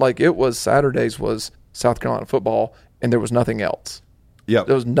was. Like it was Saturdays was South Carolina football, and there was nothing else. Yeah,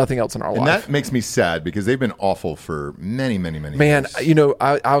 there was nothing else in our life. And that makes me sad because they've been awful for many, many, many Man, years.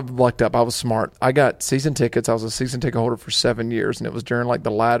 I lucked up. I was smart. I got season tickets. I was a season ticket holder for 7 years, and it was during like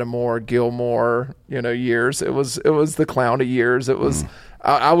the Lattimore, Gilmore, years. It was the Clowney years. It was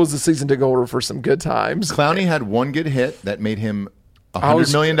I was a season ticket holder for some good times. Clowney had one good hit that made him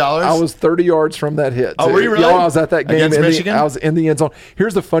 $100 million. I was 30 yards from that hit. Oh, were you really? I was at that game against Michigan. I was in the end zone.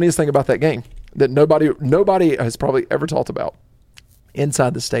 Here's the funniest thing about that game that nobody has probably ever talked about.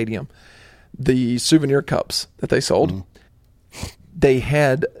 Inside the stadium, the souvenir cups that they sold, they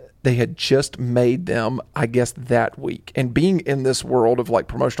had just made them, I guess, that week. And being in this world of like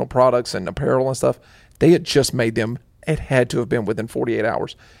promotional products and apparel and stuff, they had just made them. It had to have been within 48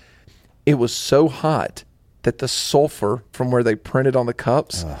 hours. It was so hot that the sulfur from where they printed on the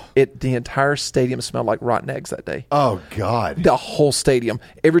cups, the entire stadium smelled like rotten eggs that day. Oh, God. The whole stadium.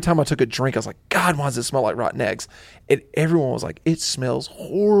 Every time I took a drink, I was like, God, why does it smell like rotten eggs? And everyone was like, it smells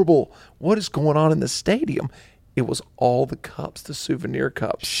horrible. What is going on in the stadium? It was all the cups, the souvenir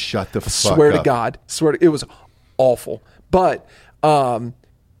cups. Shut the fuck Swear up. to God. It was awful. But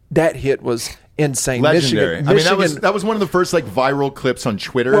that hit was insane. Legendary. Michigan, I mean, that was one of the first like viral clips on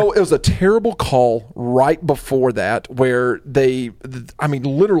Twitter. Well, it was a terrible call right before that where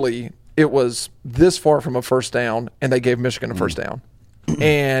literally it was this far from a first down, and they gave Michigan a first down.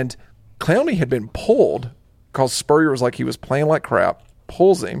 And Clowney had been pulled because Spurrier was like he was playing like crap,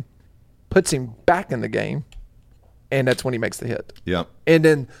 pulls him, puts him back in the game, and that's when he makes the hit. Yeah. And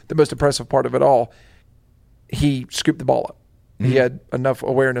then the most impressive part of it all, he scooped the ball up. He had enough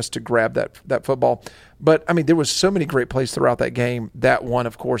awareness to grab that football. But, I mean, there was so many great plays throughout that game. That one,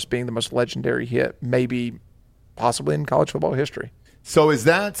 of course, being the most legendary hit, maybe possibly in college football history. So is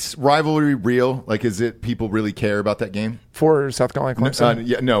that rivalry real? Like, is it people really care about that game? For South Carolina Clemson?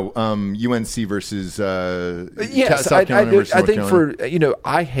 UNC versus yes, South Carolina versus I North think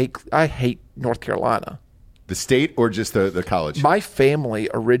Carolina? I hate North Carolina. The state or just the college? My family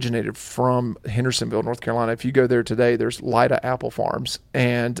originated from Hendersonville, North Carolina. If you go there today, there's Lida Apple Farms,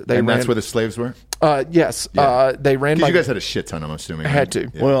 and that's where the slaves were. Yes, Yeah. they ran. Because you guys had a shit ton, I'm assuming. Had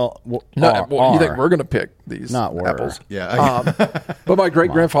to. Yeah. Well, you think we're going to pick these Not were. apples? Yeah. But my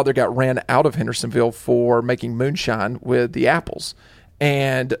great grandfather got ran out of Hendersonville for making moonshine with the apples.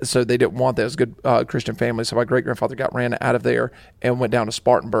 And so they didn't want that. It was a good Christian family. So my great grandfather got ran out of there and went down to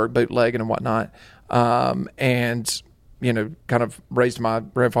Spartanburg, bootlegging and whatnot. And kind of raised my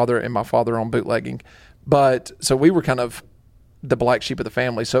grandfather and my father on bootlegging. But so we were kind of the black sheep of the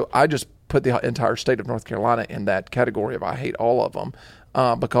family. So I just put the entire state of North Carolina in that category of I hate all of them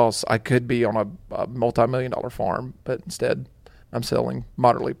because I could be on a multi-million-dollar farm, but instead I'm selling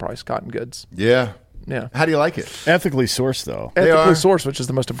moderately priced cotton goods. Yeah. Yeah. How do you like it? Ethically sourced, though. Ethically sourced, which is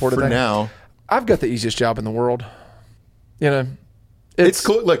the most important For thing. now. I've got the easiest job in the world. It's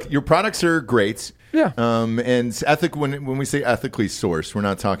cool. Look, your products are great. Yeah. And when we say ethically sourced, we're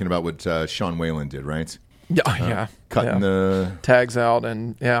not talking about what Sean Whalen did, right? Yeah. Cutting the tags out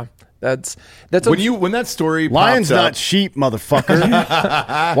and That's when that story Lion's popped up, not sheep,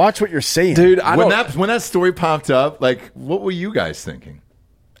 motherfucker. Watch what you're saying, dude. when that story popped up, like, what were you guys thinking?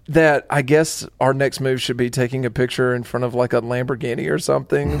 That I guess our next move should be taking a picture in front of like a Lamborghini or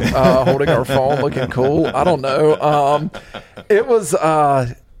something, holding our phone, looking cool. I don't know. It was, I'll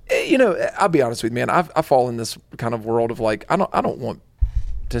be honest with you, man. I fall in this kind of world of like, I don't want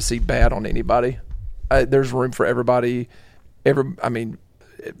to see bad on anybody. There's room for everybody.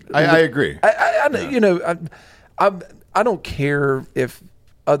 I agree. I don't care if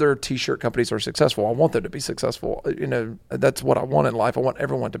other T-shirt companies are successful. I want them to be successful. That's what I want in life. I want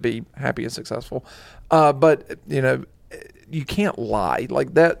everyone to be happy and successful. But you can't lie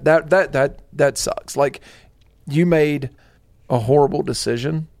like that. That sucks. Like, you made a horrible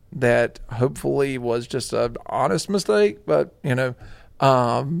decision that hopefully was just an honest mistake. But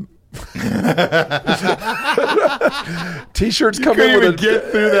T-shirts come in with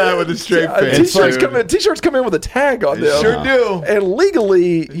get through that with a straight face. T-shirts come in with a tag on them. Sure do. And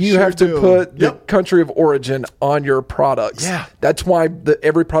legally, you have to put the country of origin on your products. Yeah. That's why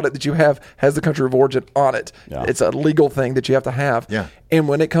every product that you have has the country of origin on it. Yeah. It's a legal thing that you have to have. Yeah. And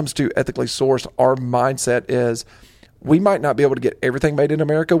when it comes to ethically sourced, our mindset is we might not be able to get everything made in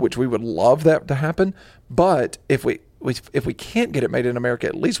America, which we would love that to happen. But if we can't get it made in America,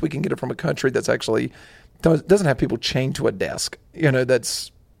 at least we can get it from a country that's actually doesn't have people chained to a desk.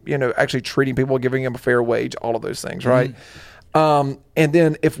 That's actually treating people, giving them a fair wage, all of those things, right? And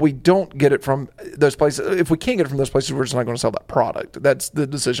then if we don't get it from those places, if we can't get it from those places, we're just not going to sell that product. That's the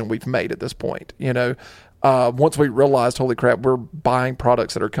decision we've made at this point. Once we realized, holy crap, we're buying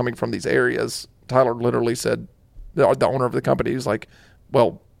products that are coming from these areas. Tyler literally said, the owner of the company is like,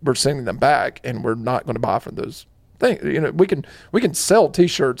 well, we're sending them back, and we're not going to buy from those things. We can sell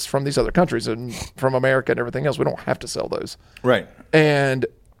T-shirts from these other countries and from America and everything else. We don't have to sell those, Right. and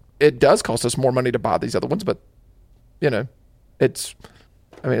it does cost us more money to buy these other ones, but it's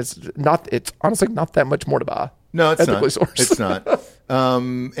honestly not that much more to buy. No, it's ethically not. sourced. It's not.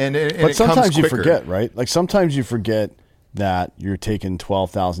 And But it sometimes comes you quicker. forget, right? Like sometimes you forget that you're taking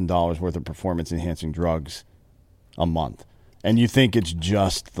 $12,000 worth of performance-enhancing drugs a month, and you think it's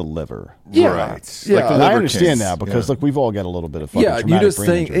just the liver. Yeah. Right. Yeah. Like the And I liver understand case. that because Yeah. like we've all got a little bit of fucking Yeah, you traumatic just brain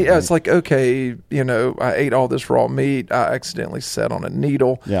think, injury, yeah, right? it's like, okay, I ate all this raw meat. I accidentally sat on a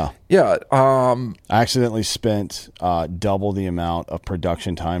needle. Yeah. Yeah. I accidentally spent double the amount of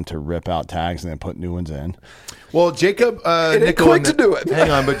production time to rip out tags and then put new ones in. Well, Jacob ain't Nickel quick in the- to do it.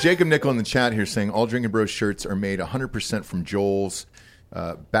 Hang on, but Jacob Nickel in the chat here saying all Drinking Bros shirts are made 100% from Joel's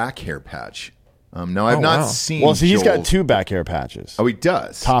back hair patch. No, I've not seen. Well, see, he's got Joel's. 2 back hair patches. Oh, he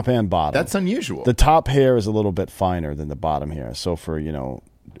does. Top and bottom. That's unusual. The top hair is a little bit finer than the bottom hair. So for,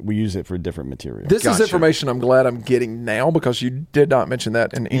 we use it for different material. This Gotcha. is information I'm glad I'm getting now because you did not mention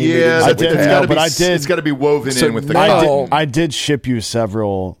that in any meetings yeah, that we did, it's had. gotta but be, I did- It's got to be woven So in with the now- cotton. I did ship you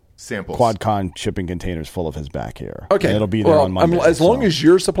several Samples. QuadCon shipping containers full of his back hair. Okay. And it'll be there on Monday. as long so. as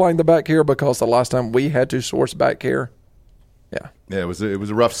you're supplying the back hair, because the last time we had to source back hair, Yeah, it was a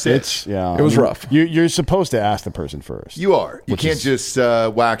rough sitch. It was rough. You're supposed to ask the person first. You are. You Which can't is- just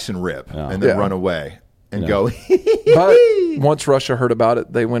wax and rip and then Yeah. run away and go. But once Russia heard about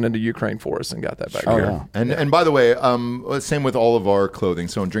it, they went into Ukraine for us and got that back hair. yeah. And by the way, same with all of our clothing.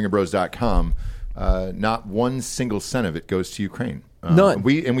 So on drinkerbros.com, not one single cent of it goes to Ukraine. None.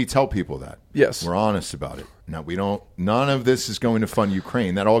 We tell people that. Yes. We're honest about it. No, we don't. None of this is going to fund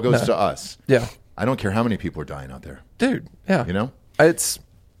Ukraine. That all goes to us. Yeah. I don't care how many people are dying out there. Dude, yeah. It's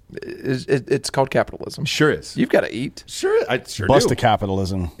called capitalism. Sure is. You've got to eat. Sure, I sure Bust do. the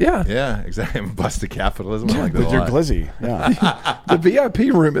capitalism. Yeah. Yeah, exactly. Bust the capitalism. I like that With a your lot. glizzy. Yeah. The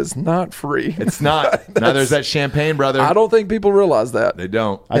VIP room is not free. It's not. Neither is that champagne, brother. I don't think people realize that. They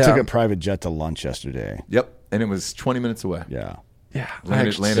don't. I took Yeah. a private jet to lunch yesterday. Yep. And it was 20 minutes away. Yeah. Yeah.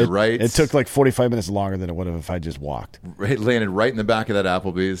 Landed right. It took like 45 minutes longer than it would have if I just walked. It landed right in the back of that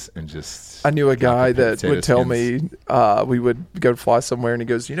Applebee's and just. I knew a guy that potato would tell skins. me we would go fly somewhere, and he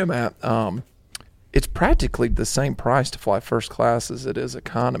goes, Matt, it's practically the same price to fly first class as it is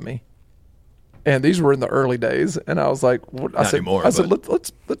economy. And these were in the early days, and I was like, what? I Not said, anymore, I said,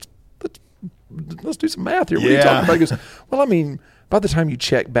 but- let's do some math here. What are you Yeah. talking about? He goes, well, I mean, by the time you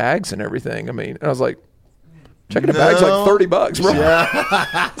check bags and everything, and I was like, checking a bag's like $30, bro.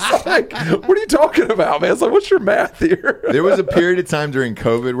 It's like, what are you talking about, man? It's like, what's your math here? There was a period of time during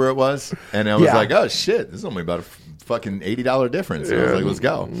COVID where it was, and I was Yeah. like, oh shit, this is only about a fucking $80 difference. And I was like, let's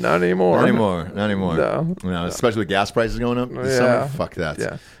go. Not anymore. Not anymore. No. Especially with gas prices going up this Yeah. summer. Fuck that.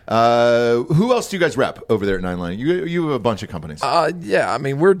 Yeah. Who else do you guys rep over there at Nine Line? You have a bunch of companies. Yeah, I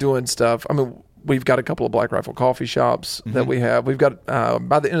mean, we're doing stuff. I mean, We've got a couple of Black Rifle coffee shops that we have. We've got,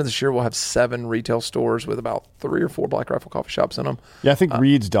 by the end of this year, we'll have 7 retail stores with about 3 or 4 Black Rifle coffee shops in them. Yeah, I think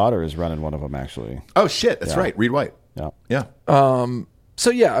Reed's daughter is running one of them, actually. Oh, shit. That's right. Reed White. Yeah. So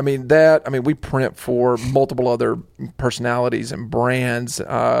yeah, we print for multiple other personalities and brands.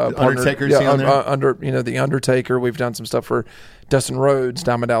 Undertaker's on there? The Undertaker. We've done some stuff for Dustin Rhodes,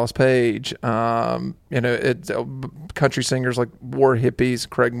 Diamond Dallas Page. It's country singers like War Hippies,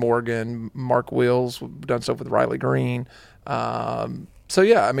 Craig Morgan, Mark Wills. We've done stuff with Riley Green. We've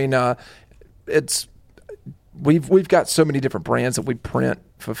got so many different brands that we print,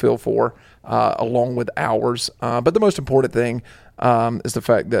 fulfill for, along with ours. But the most important thing is the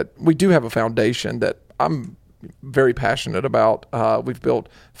fact that we do have a foundation that I'm very passionate about. We've built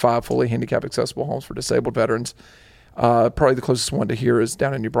 5 fully handicap accessible homes for disabled veterans. Probably the closest one to here is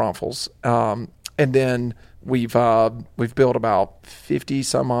down in New Braunfels. And then we've built about 50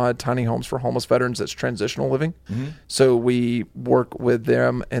 some odd tiny homes for homeless veterans that's transitional living. So we work with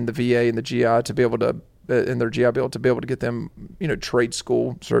them and the VA and the GI to be able to, in their GI Bill, to be able to get them, trade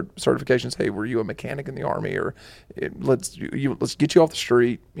school certifications. Hey, were you a mechanic in the Army? Or let's get you off the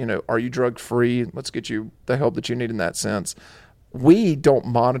street. Are you drug free? Let's get you the help that you need in that sense. We don't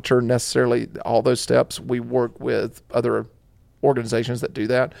monitor necessarily all those steps. We work with other organizations that do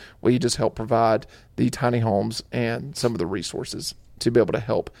that. We just help provide the tiny homes and some of the resources to be able to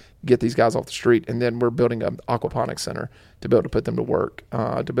help get these guys off the street. And then we're building an aquaponics center to be able to put them to work,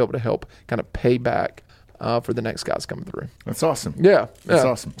 to be able to help kind of pay back for the next guys coming through. That's awesome. Yeah. That's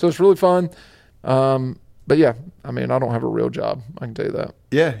awesome. So it's really fun. But yeah, I don't have a real job. I can tell you that.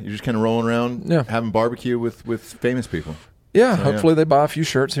 Yeah, you're just kind of rolling around, having barbecue with famous people. Yeah, hopefully they buy a few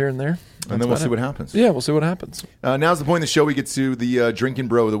shirts here and there. And then we'll see what happens. Yeah, we'll see what happens. Now's the point in the show we get to the Drinking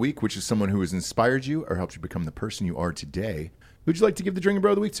Bro of the Week, which is someone who has inspired you or helped you become the person you are today. Who'd you like to give the Drinking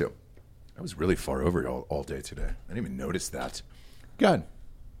Bro of the Week to? I was really far over it all day today. I didn't even notice that. God.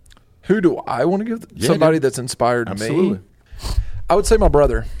 Who do I want to give? Somebody that's inspired Absolutely. me. I would say my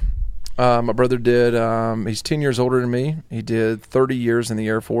brother. My brother did, he's 10 years older than me. He did 30 years in the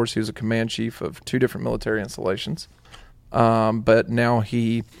Air Force. He was a command chief of 2 different military installations. But now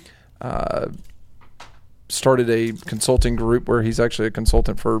he started a consulting group where he's actually a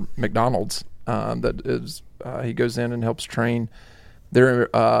consultant for McDonald's. That is, he goes in and helps train their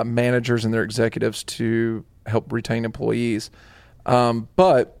managers and their executives to help retain employees.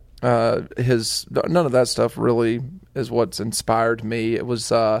 But none of that stuff really is what's inspired me. It was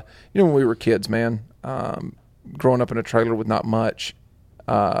when we were kids, man, growing up in a trailer with not much.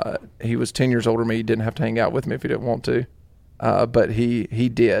 He was 10 years older than me. He didn't have to hang out with me if he didn't want to. But he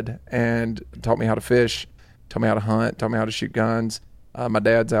did, and taught me how to fish, taught me how to hunt, taught me how to shoot guns. My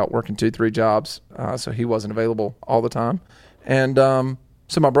dad's out working 2-3 jobs, so he wasn't available all the time. And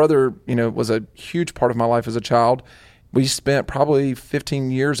so my brother, was a huge part of my life as a child. We spent probably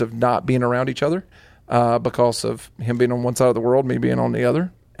 15 years of not being around each other because of him being on one side of the world, me being on the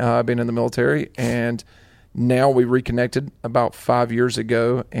other, being in the military. And now we reconnected about 5 years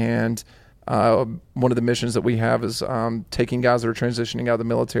ago, and one of the missions that we have is taking guys that are transitioning out of the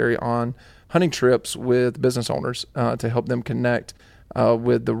military on hunting trips with business owners to help them connect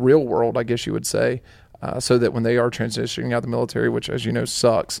with the real world, I guess you would say, so that when they are transitioning out of the military, which, as you know,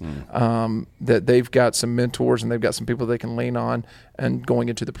 sucks, that they've got some mentors and they've got some people they can lean on and going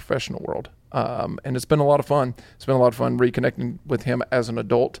into the professional world. And it's been a lot of fun. It's been a lot of fun reconnecting with him as an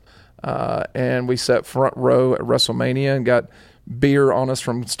adult. And we sat front row at WrestleMania and got beer on us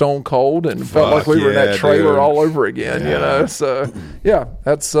from Stone Cold and felt like we were in that trailer all over again, So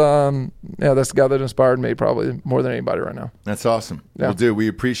that's the guy that inspired me probably more than anybody right now. That's awesome. Yeah. Well, dude, we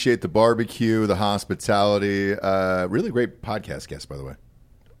appreciate the barbecue, the hospitality. Really great podcast guest, by the way.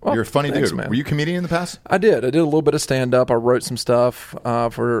 Well, you're a funny thanks, dude. Man. Were you a comedian in the past? I did a little bit of stand up. I wrote some stuff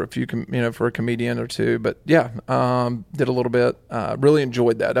for a few, for a comedian or two. But did a little bit. Really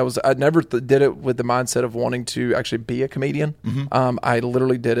enjoyed that. I never did it with the mindset of wanting to actually be a comedian. I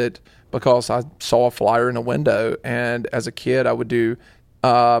literally did it because I saw a flyer in a window, and as a kid, I would do.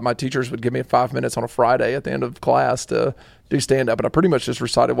 My teachers would give me 5 minutes on a Friday at the end of class to do stand up, and I pretty much just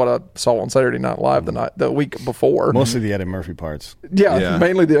recited what I saw on Saturday Night Live the week before. Mostly the Eddie Murphy parts. Yeah,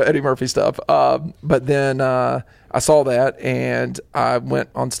 mainly the Eddie Murphy stuff. But then I saw that, and I went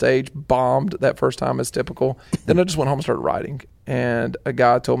on stage, bombed that first time as typical. Then I just went home and started writing. And a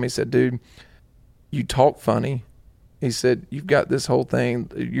guy told me, he said, "Dude, you talk funny." He said, "You've got this whole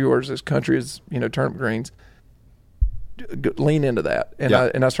thing. Yours, this country is, turnip greens. Lean into that."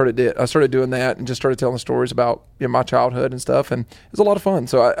 And I started doing that and just started telling stories about my childhood and stuff, and it was a lot of fun.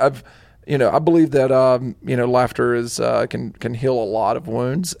 So I believe that laughter is can heal a lot of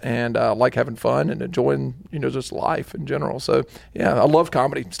wounds, and I like having fun and enjoying just life in general. So yeah, I love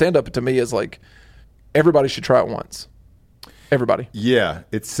comedy. Stand up to me is like everybody should try it once. Everybody. Yeah,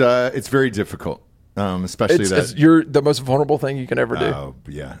 it's very difficult, especially you're the most vulnerable thing you can ever do. Oh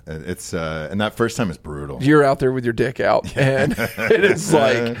yeah, it's and that first time is brutal. You're out there with your dick out, and it is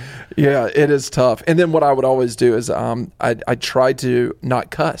like, it is tough. And then what I would always do is I try to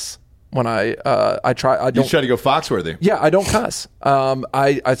not cuss when I try. I don't You try to go Foxworthy. Yeah, I don't cuss.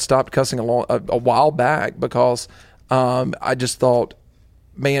 I stopped cussing a while back because I just thought,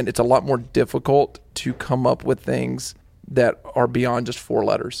 man, it's a lot more difficult to come up with things that are beyond just 4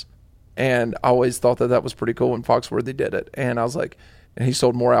 letters. And I always thought that was pretty cool when Foxworthy did it. And I was like, and he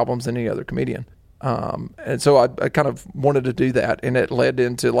sold more albums than any other comedian. And so I kind of wanted to do that, and it led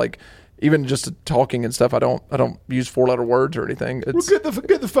into like even just talking and stuff. I don't use 4-letter words or anything. Well,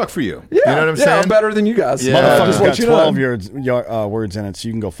 good the fuck for you. Yeah, you know what I'm saying? I'm better than you guys. Yeah. Motherfucker's Just got let 12 words in it, so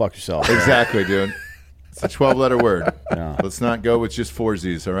you can go fuck yourself. Exactly, dude. It's a 12-letter word. Yeah. Let's not go with just 4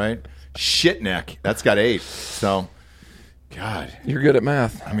 Z's, all right? Shitneck. That's got 8. So, God. You're good at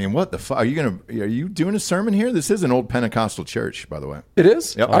math. I mean, what the fuck? Are you doing a sermon here? This is an old Pentecostal church, by the way. It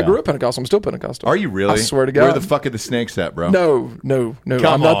is? Yep. I grew up Pentecostal. I'm still Pentecostal. Are you really? I swear to God. Where the fuck are the snakes at, bro? No. Come I'm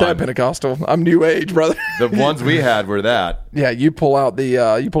not on. that Pentecostal. I'm New Age, brother. The ones we had were that. Yeah, you pull out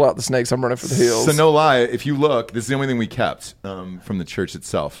the snakes. I'm running for the hills. So no lie, if you look, this is the only thing we kept from the church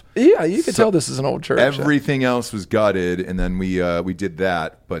itself. Yeah, you can tell this is an old church. Everything else was gutted, and then we did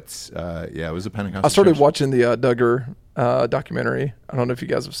that. But it was a Pentecostal. I started church. watching the Duggar documentary. I don't know if you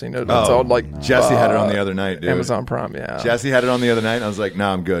guys have seen it. It's all like Jesse had it on the other night, dude. Amazon Prime. Yeah, Jesse had it on the other night, and I was like,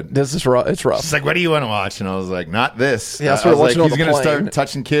 "Nah, I'm good." this is rough. It's rough. She's like, "What do you want to watch?" And I was like, "Not this." Yeah, I started was watching like, on "He's the gonna plane. start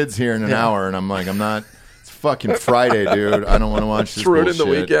touching kids here in an hour," and I'm like, "I'm not." It's fucking Friday, dude. I don't want to watch this. ruining the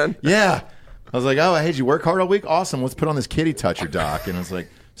bullshit. weekend. Yeah, I was like, "Oh, hey, did you work hard all week? Awesome. Let's put on this kitty toucher doc." And I was like,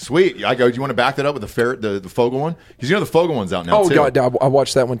 "Sweet." I go, "Do you want to back that up with the ferret, the Fogel one? Because the Fogel one's out now Oh too." God, I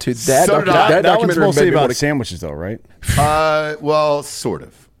watched that one too. So did I. That one's documentary mostly made me about wanna- sandwiches, though, right? Well, sort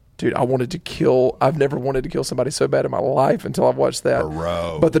of. Dude, I wanted to kill. I've never wanted to kill somebody so bad in my life until I've watched that.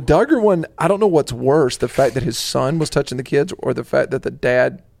 Bro. But the Duggar one, I don't know what's worse: the fact that his son was touching the kids, or the fact that the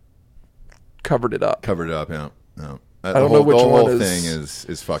dad covered it up. Covered it up, yeah. No. I don't know which the whole one thing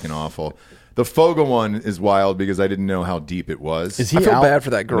is fucking awful. The Fogel one is wild because I didn't know how deep it was. Is he I feel out? bad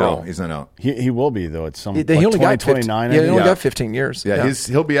for that girl. No, he's not out. He will be, though, at some He like only got 2029. 15, yeah, he only Yeah. got 15 years. Yeah,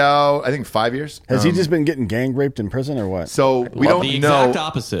 he'll be out. I think 5 years. Has he just been getting gang raped in prison or what? So we don't the know. exact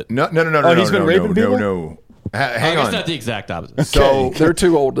opposite. No. Oh, he's been raping people? No. I Hang guess on. not the exact opposite. So They're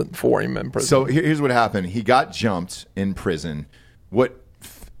too old for him in prison. So here's what happened. He got jumped in prison.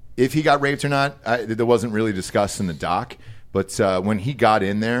 If he got raped or not, that wasn't really discussed in the doc. But when he got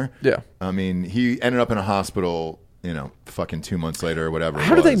in there, Yeah. I mean, he ended up in a hospital, fucking 2 months later or whatever.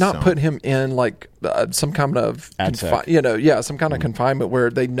 How do they not put him in like some kind of AdSec. some kind of confinement where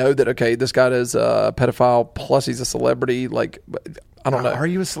they know that okay, this guy is a pedophile plus he's a celebrity. Like I don't know. Are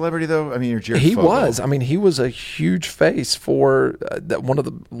you a celebrity though? I mean, you're Jared He Fogle. was. I mean, he was a huge face for one of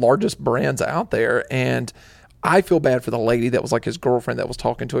the largest brands out there, and I feel bad for the lady that was like his girlfriend that was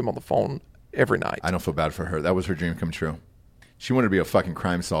talking to him on the phone every night. I don't feel bad for her. That was her dream come true. She wanted to be a fucking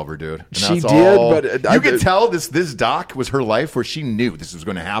crime solver, dude. And She that's did, all- but you could tell this doc was her life where she knew this was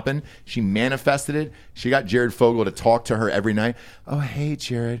going to happen. She manifested it. She got Jared Fogle to talk to her every night. Oh, hey,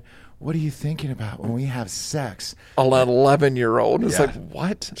 Jared, what are you thinking about when we have sex? An 11-year-old. It's Yeah. like,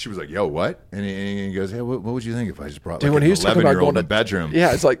 what? She was like, yo, what? And he goes, hey, what would you think if I just brought Dude, like when an he was talking about 11-year-old going in the bedroom?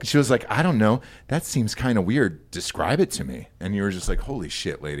 Yeah, it's like- She was like, I don't know. That seems kind of weird. Describe it to me. And you were just like, holy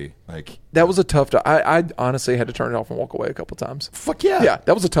shit, lady. Like, That was a tough I honestly had to turn it off and walk away a couple times. fuck yeah. Yeah,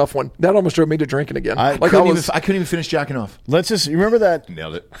 that was a tough one. That almost drove me to drinking again. I Like couldn't even finish jacking off. Let's just remember that.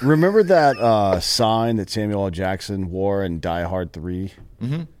 Nailed it. Remember that sign that Samuel L. Jackson wore in Die Hard 3?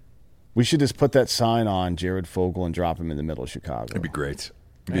 Mm-hmm. We should just put that sign on Jared Fogle and drop him in the middle of Chicago. It'd be great.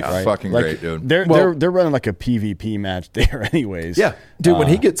 It'd be Right? fucking Like, great, dude. They're running like a PvP match there, anyways. Yeah. Dude, when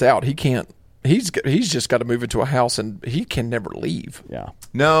he gets out, he can't. He's just got to move into a house, and he can never leave. Yeah.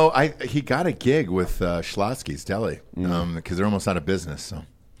 No, he got a gig with Schlotsky's Deli because they're almost out of business. So,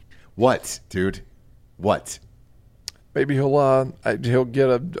 what, dude? What? Maybe he'll get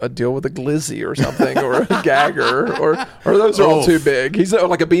a deal with a glizzy or something, or a gagger, or those are all too big. He's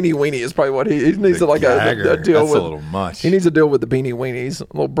like a beanie weenie is probably what he needs. The A gagger, deal that's with a little much. He needs a deal with the beanie weenies, a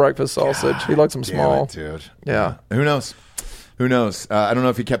little breakfast sausage. He likes them Damn small, it, dude. Yeah. Who knows? Who knows? I don't know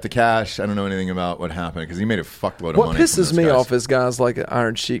if he kept the cash. I don't know anything about what happened because he made a fuckload of What money. from pisses those me guys. off is guys like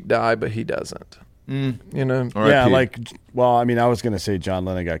Iron Sheik die, but he doesn't. You know, Yeah, like, well, I mean, I was going to say John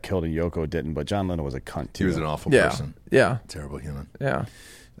Lennon got killed and Yoko didn't, but John Lennon was a cunt, too. He was an awful person. Yeah. Terrible human. Yeah.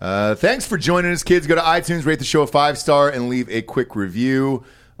 Thanks for joining us, kids. Go to iTunes, rate the show a 5-star, and leave a quick review.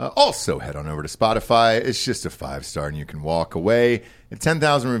 Also, head on over to Spotify. It's just a 5-star, and you can walk away. At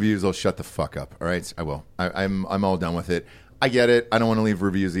 10,000 reviews, I'll shut the fuck up. All right? I will. I'm all done with it. I get it. I don't want to leave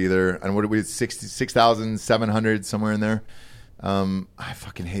reviews either. And what are we, 6,700, somewhere in there? I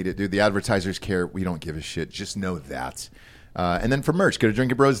fucking hate it, dude. The advertisers care. We don't give a shit. Just know that. And then for merch, go to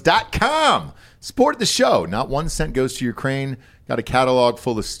drinkingbros.com. Support the show. Not 1 cent goes to Ukraine. Got a catalog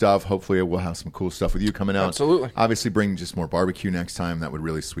full of stuff. Hopefully we'll have some cool stuff with you coming out. Absolutely. Obviously bring just more barbecue next time. That would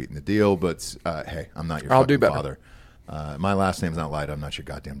really sweeten the deal. But hey, I'm not your I'll do fucking better. father. My last name's not Lyda. I'm not your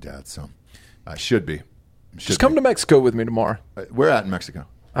goddamn dad. So I should be. Just come to Mexico with me tomorrow. We're at in Mexico.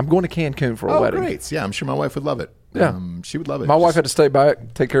 I'm going to Cancun for a wedding. Great. Yeah, I'm sure my wife would love it. Yeah. She would love it. My wife had to stay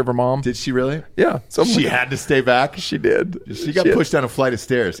back, take care of her mom. Did she really? Yeah. So She had to stay back? She did. She got pushed down a flight of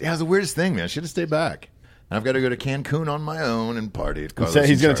stairs. Yeah, it was the weirdest thing, man. She had to stay back. And I've got to go to Cancun on my own and party at Carlos.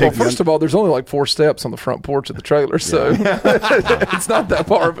 He's going to Well, take first of all, there's only like 4 steps on the front porch of the trailer, so it's not that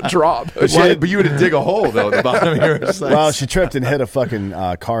far of a drop. But you would have dig a hole, though, at the bottom here. Well, she tripped and hit a fucking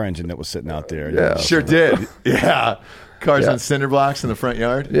car engine that was sitting out there. Yeah. Sure did. Yeah. Cars on cinder blocks in the front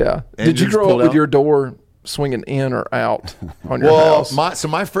yard. Yeah. Did you Engines grow up pulled with out? your door swinging in or out on your house?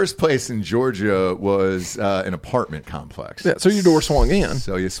 My first place in Georgia was an apartment complex. Yeah, so your door swung in.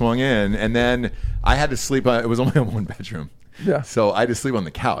 So you swung in, and then I had to sleep on, it was only a 1-bedroom. Yeah. So I had to sleep on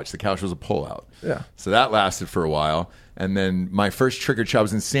the couch. The couch was a pull-out. Yeah. So that lasted for a while. And then my first trick-or-treat, I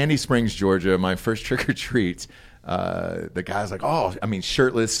was in Sandy Springs, Georgia. My first trick-or-treat, the guy's like,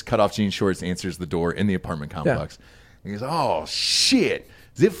 shirtless, cut-off jean shorts, answers the door in the apartment complex. Yeah. He goes, oh, shit.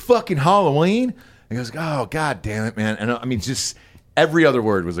 Is it fucking Halloween? He goes, oh, God damn it, man. And I mean, just every other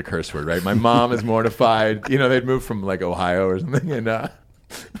word was a curse word, right? My mom is mortified. You know, they'd moved from like Ohio or something. And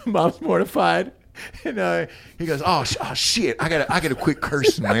mom's mortified. And he goes, oh shit, I gotta quit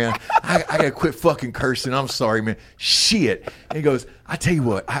cursing, man. I gotta quit fucking cursing. I'm sorry, man. Shit. And he goes, I tell you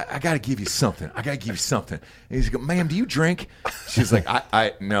what, I gotta give you something. And he's like, ma'am, do you drink? She's like,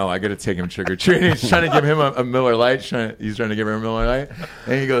 no, I gotta take him trick or treating. He's trying to give him a Miller Lite. He's trying to give her a Miller Lite.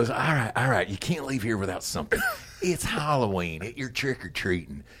 And he goes, all right, you can't leave here without something. It's Halloween. You're trick or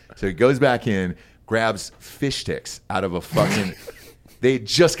treating. So he goes back in, grabs fish sticks out of a fucking. They had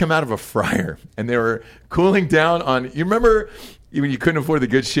just come out of a fryer, and they were cooling down on. You remember when you couldn't afford the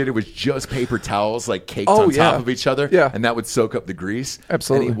good shit? It was just paper towels, like caked on top of each other, and that would soak up the grease.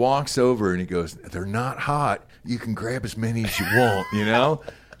 Absolutely. And he walks over and he goes, "They're not hot. You can grab as many as you want." You know.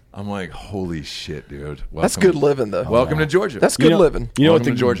 I'm like, holy shit, dude. Welcome. That's good living, though. Welcome to Georgia. That's good living. You know what?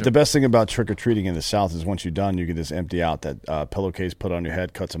 Welcome to Georgia. The best thing about trick-or-treating in the South is once you're done, you can just empty out that pillowcase, put it on your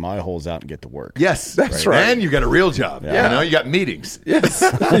head, cut some eye holes out, and get to work. Yes, that's right. And you got a real job. Yeah. You know, you got meetings. Yes,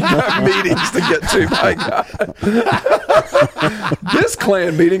 you got meetings to get to. My God. This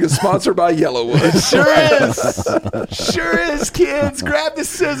Klan meeting is sponsored by Yellowwood. Sure is, kids. Grab the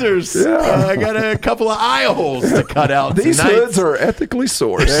scissors. Yeah. I got a couple of eye holes to cut out. These tonight. hoods are ethically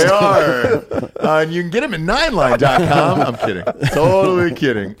sourced. They are. And you can get them at 9line.com. I'm kidding. Totally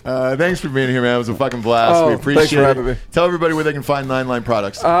kidding. Thanks for being here, man. It was a fucking blast. We appreciate thanks for having me. Tell everybody where they can find 9line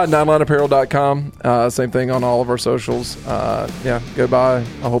products. 9lineapparel.com. Same thing on all of our socials. Go buy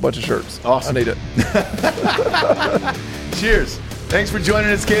a whole bunch of shirts. Awesome. I need it. Cheers. Thanks for joining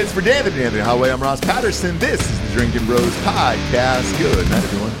us, kids. For Anthony Holloway, I'm Ross Patterson. This is the Drinking Bros Podcast. Good night,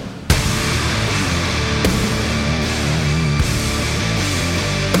 everyone.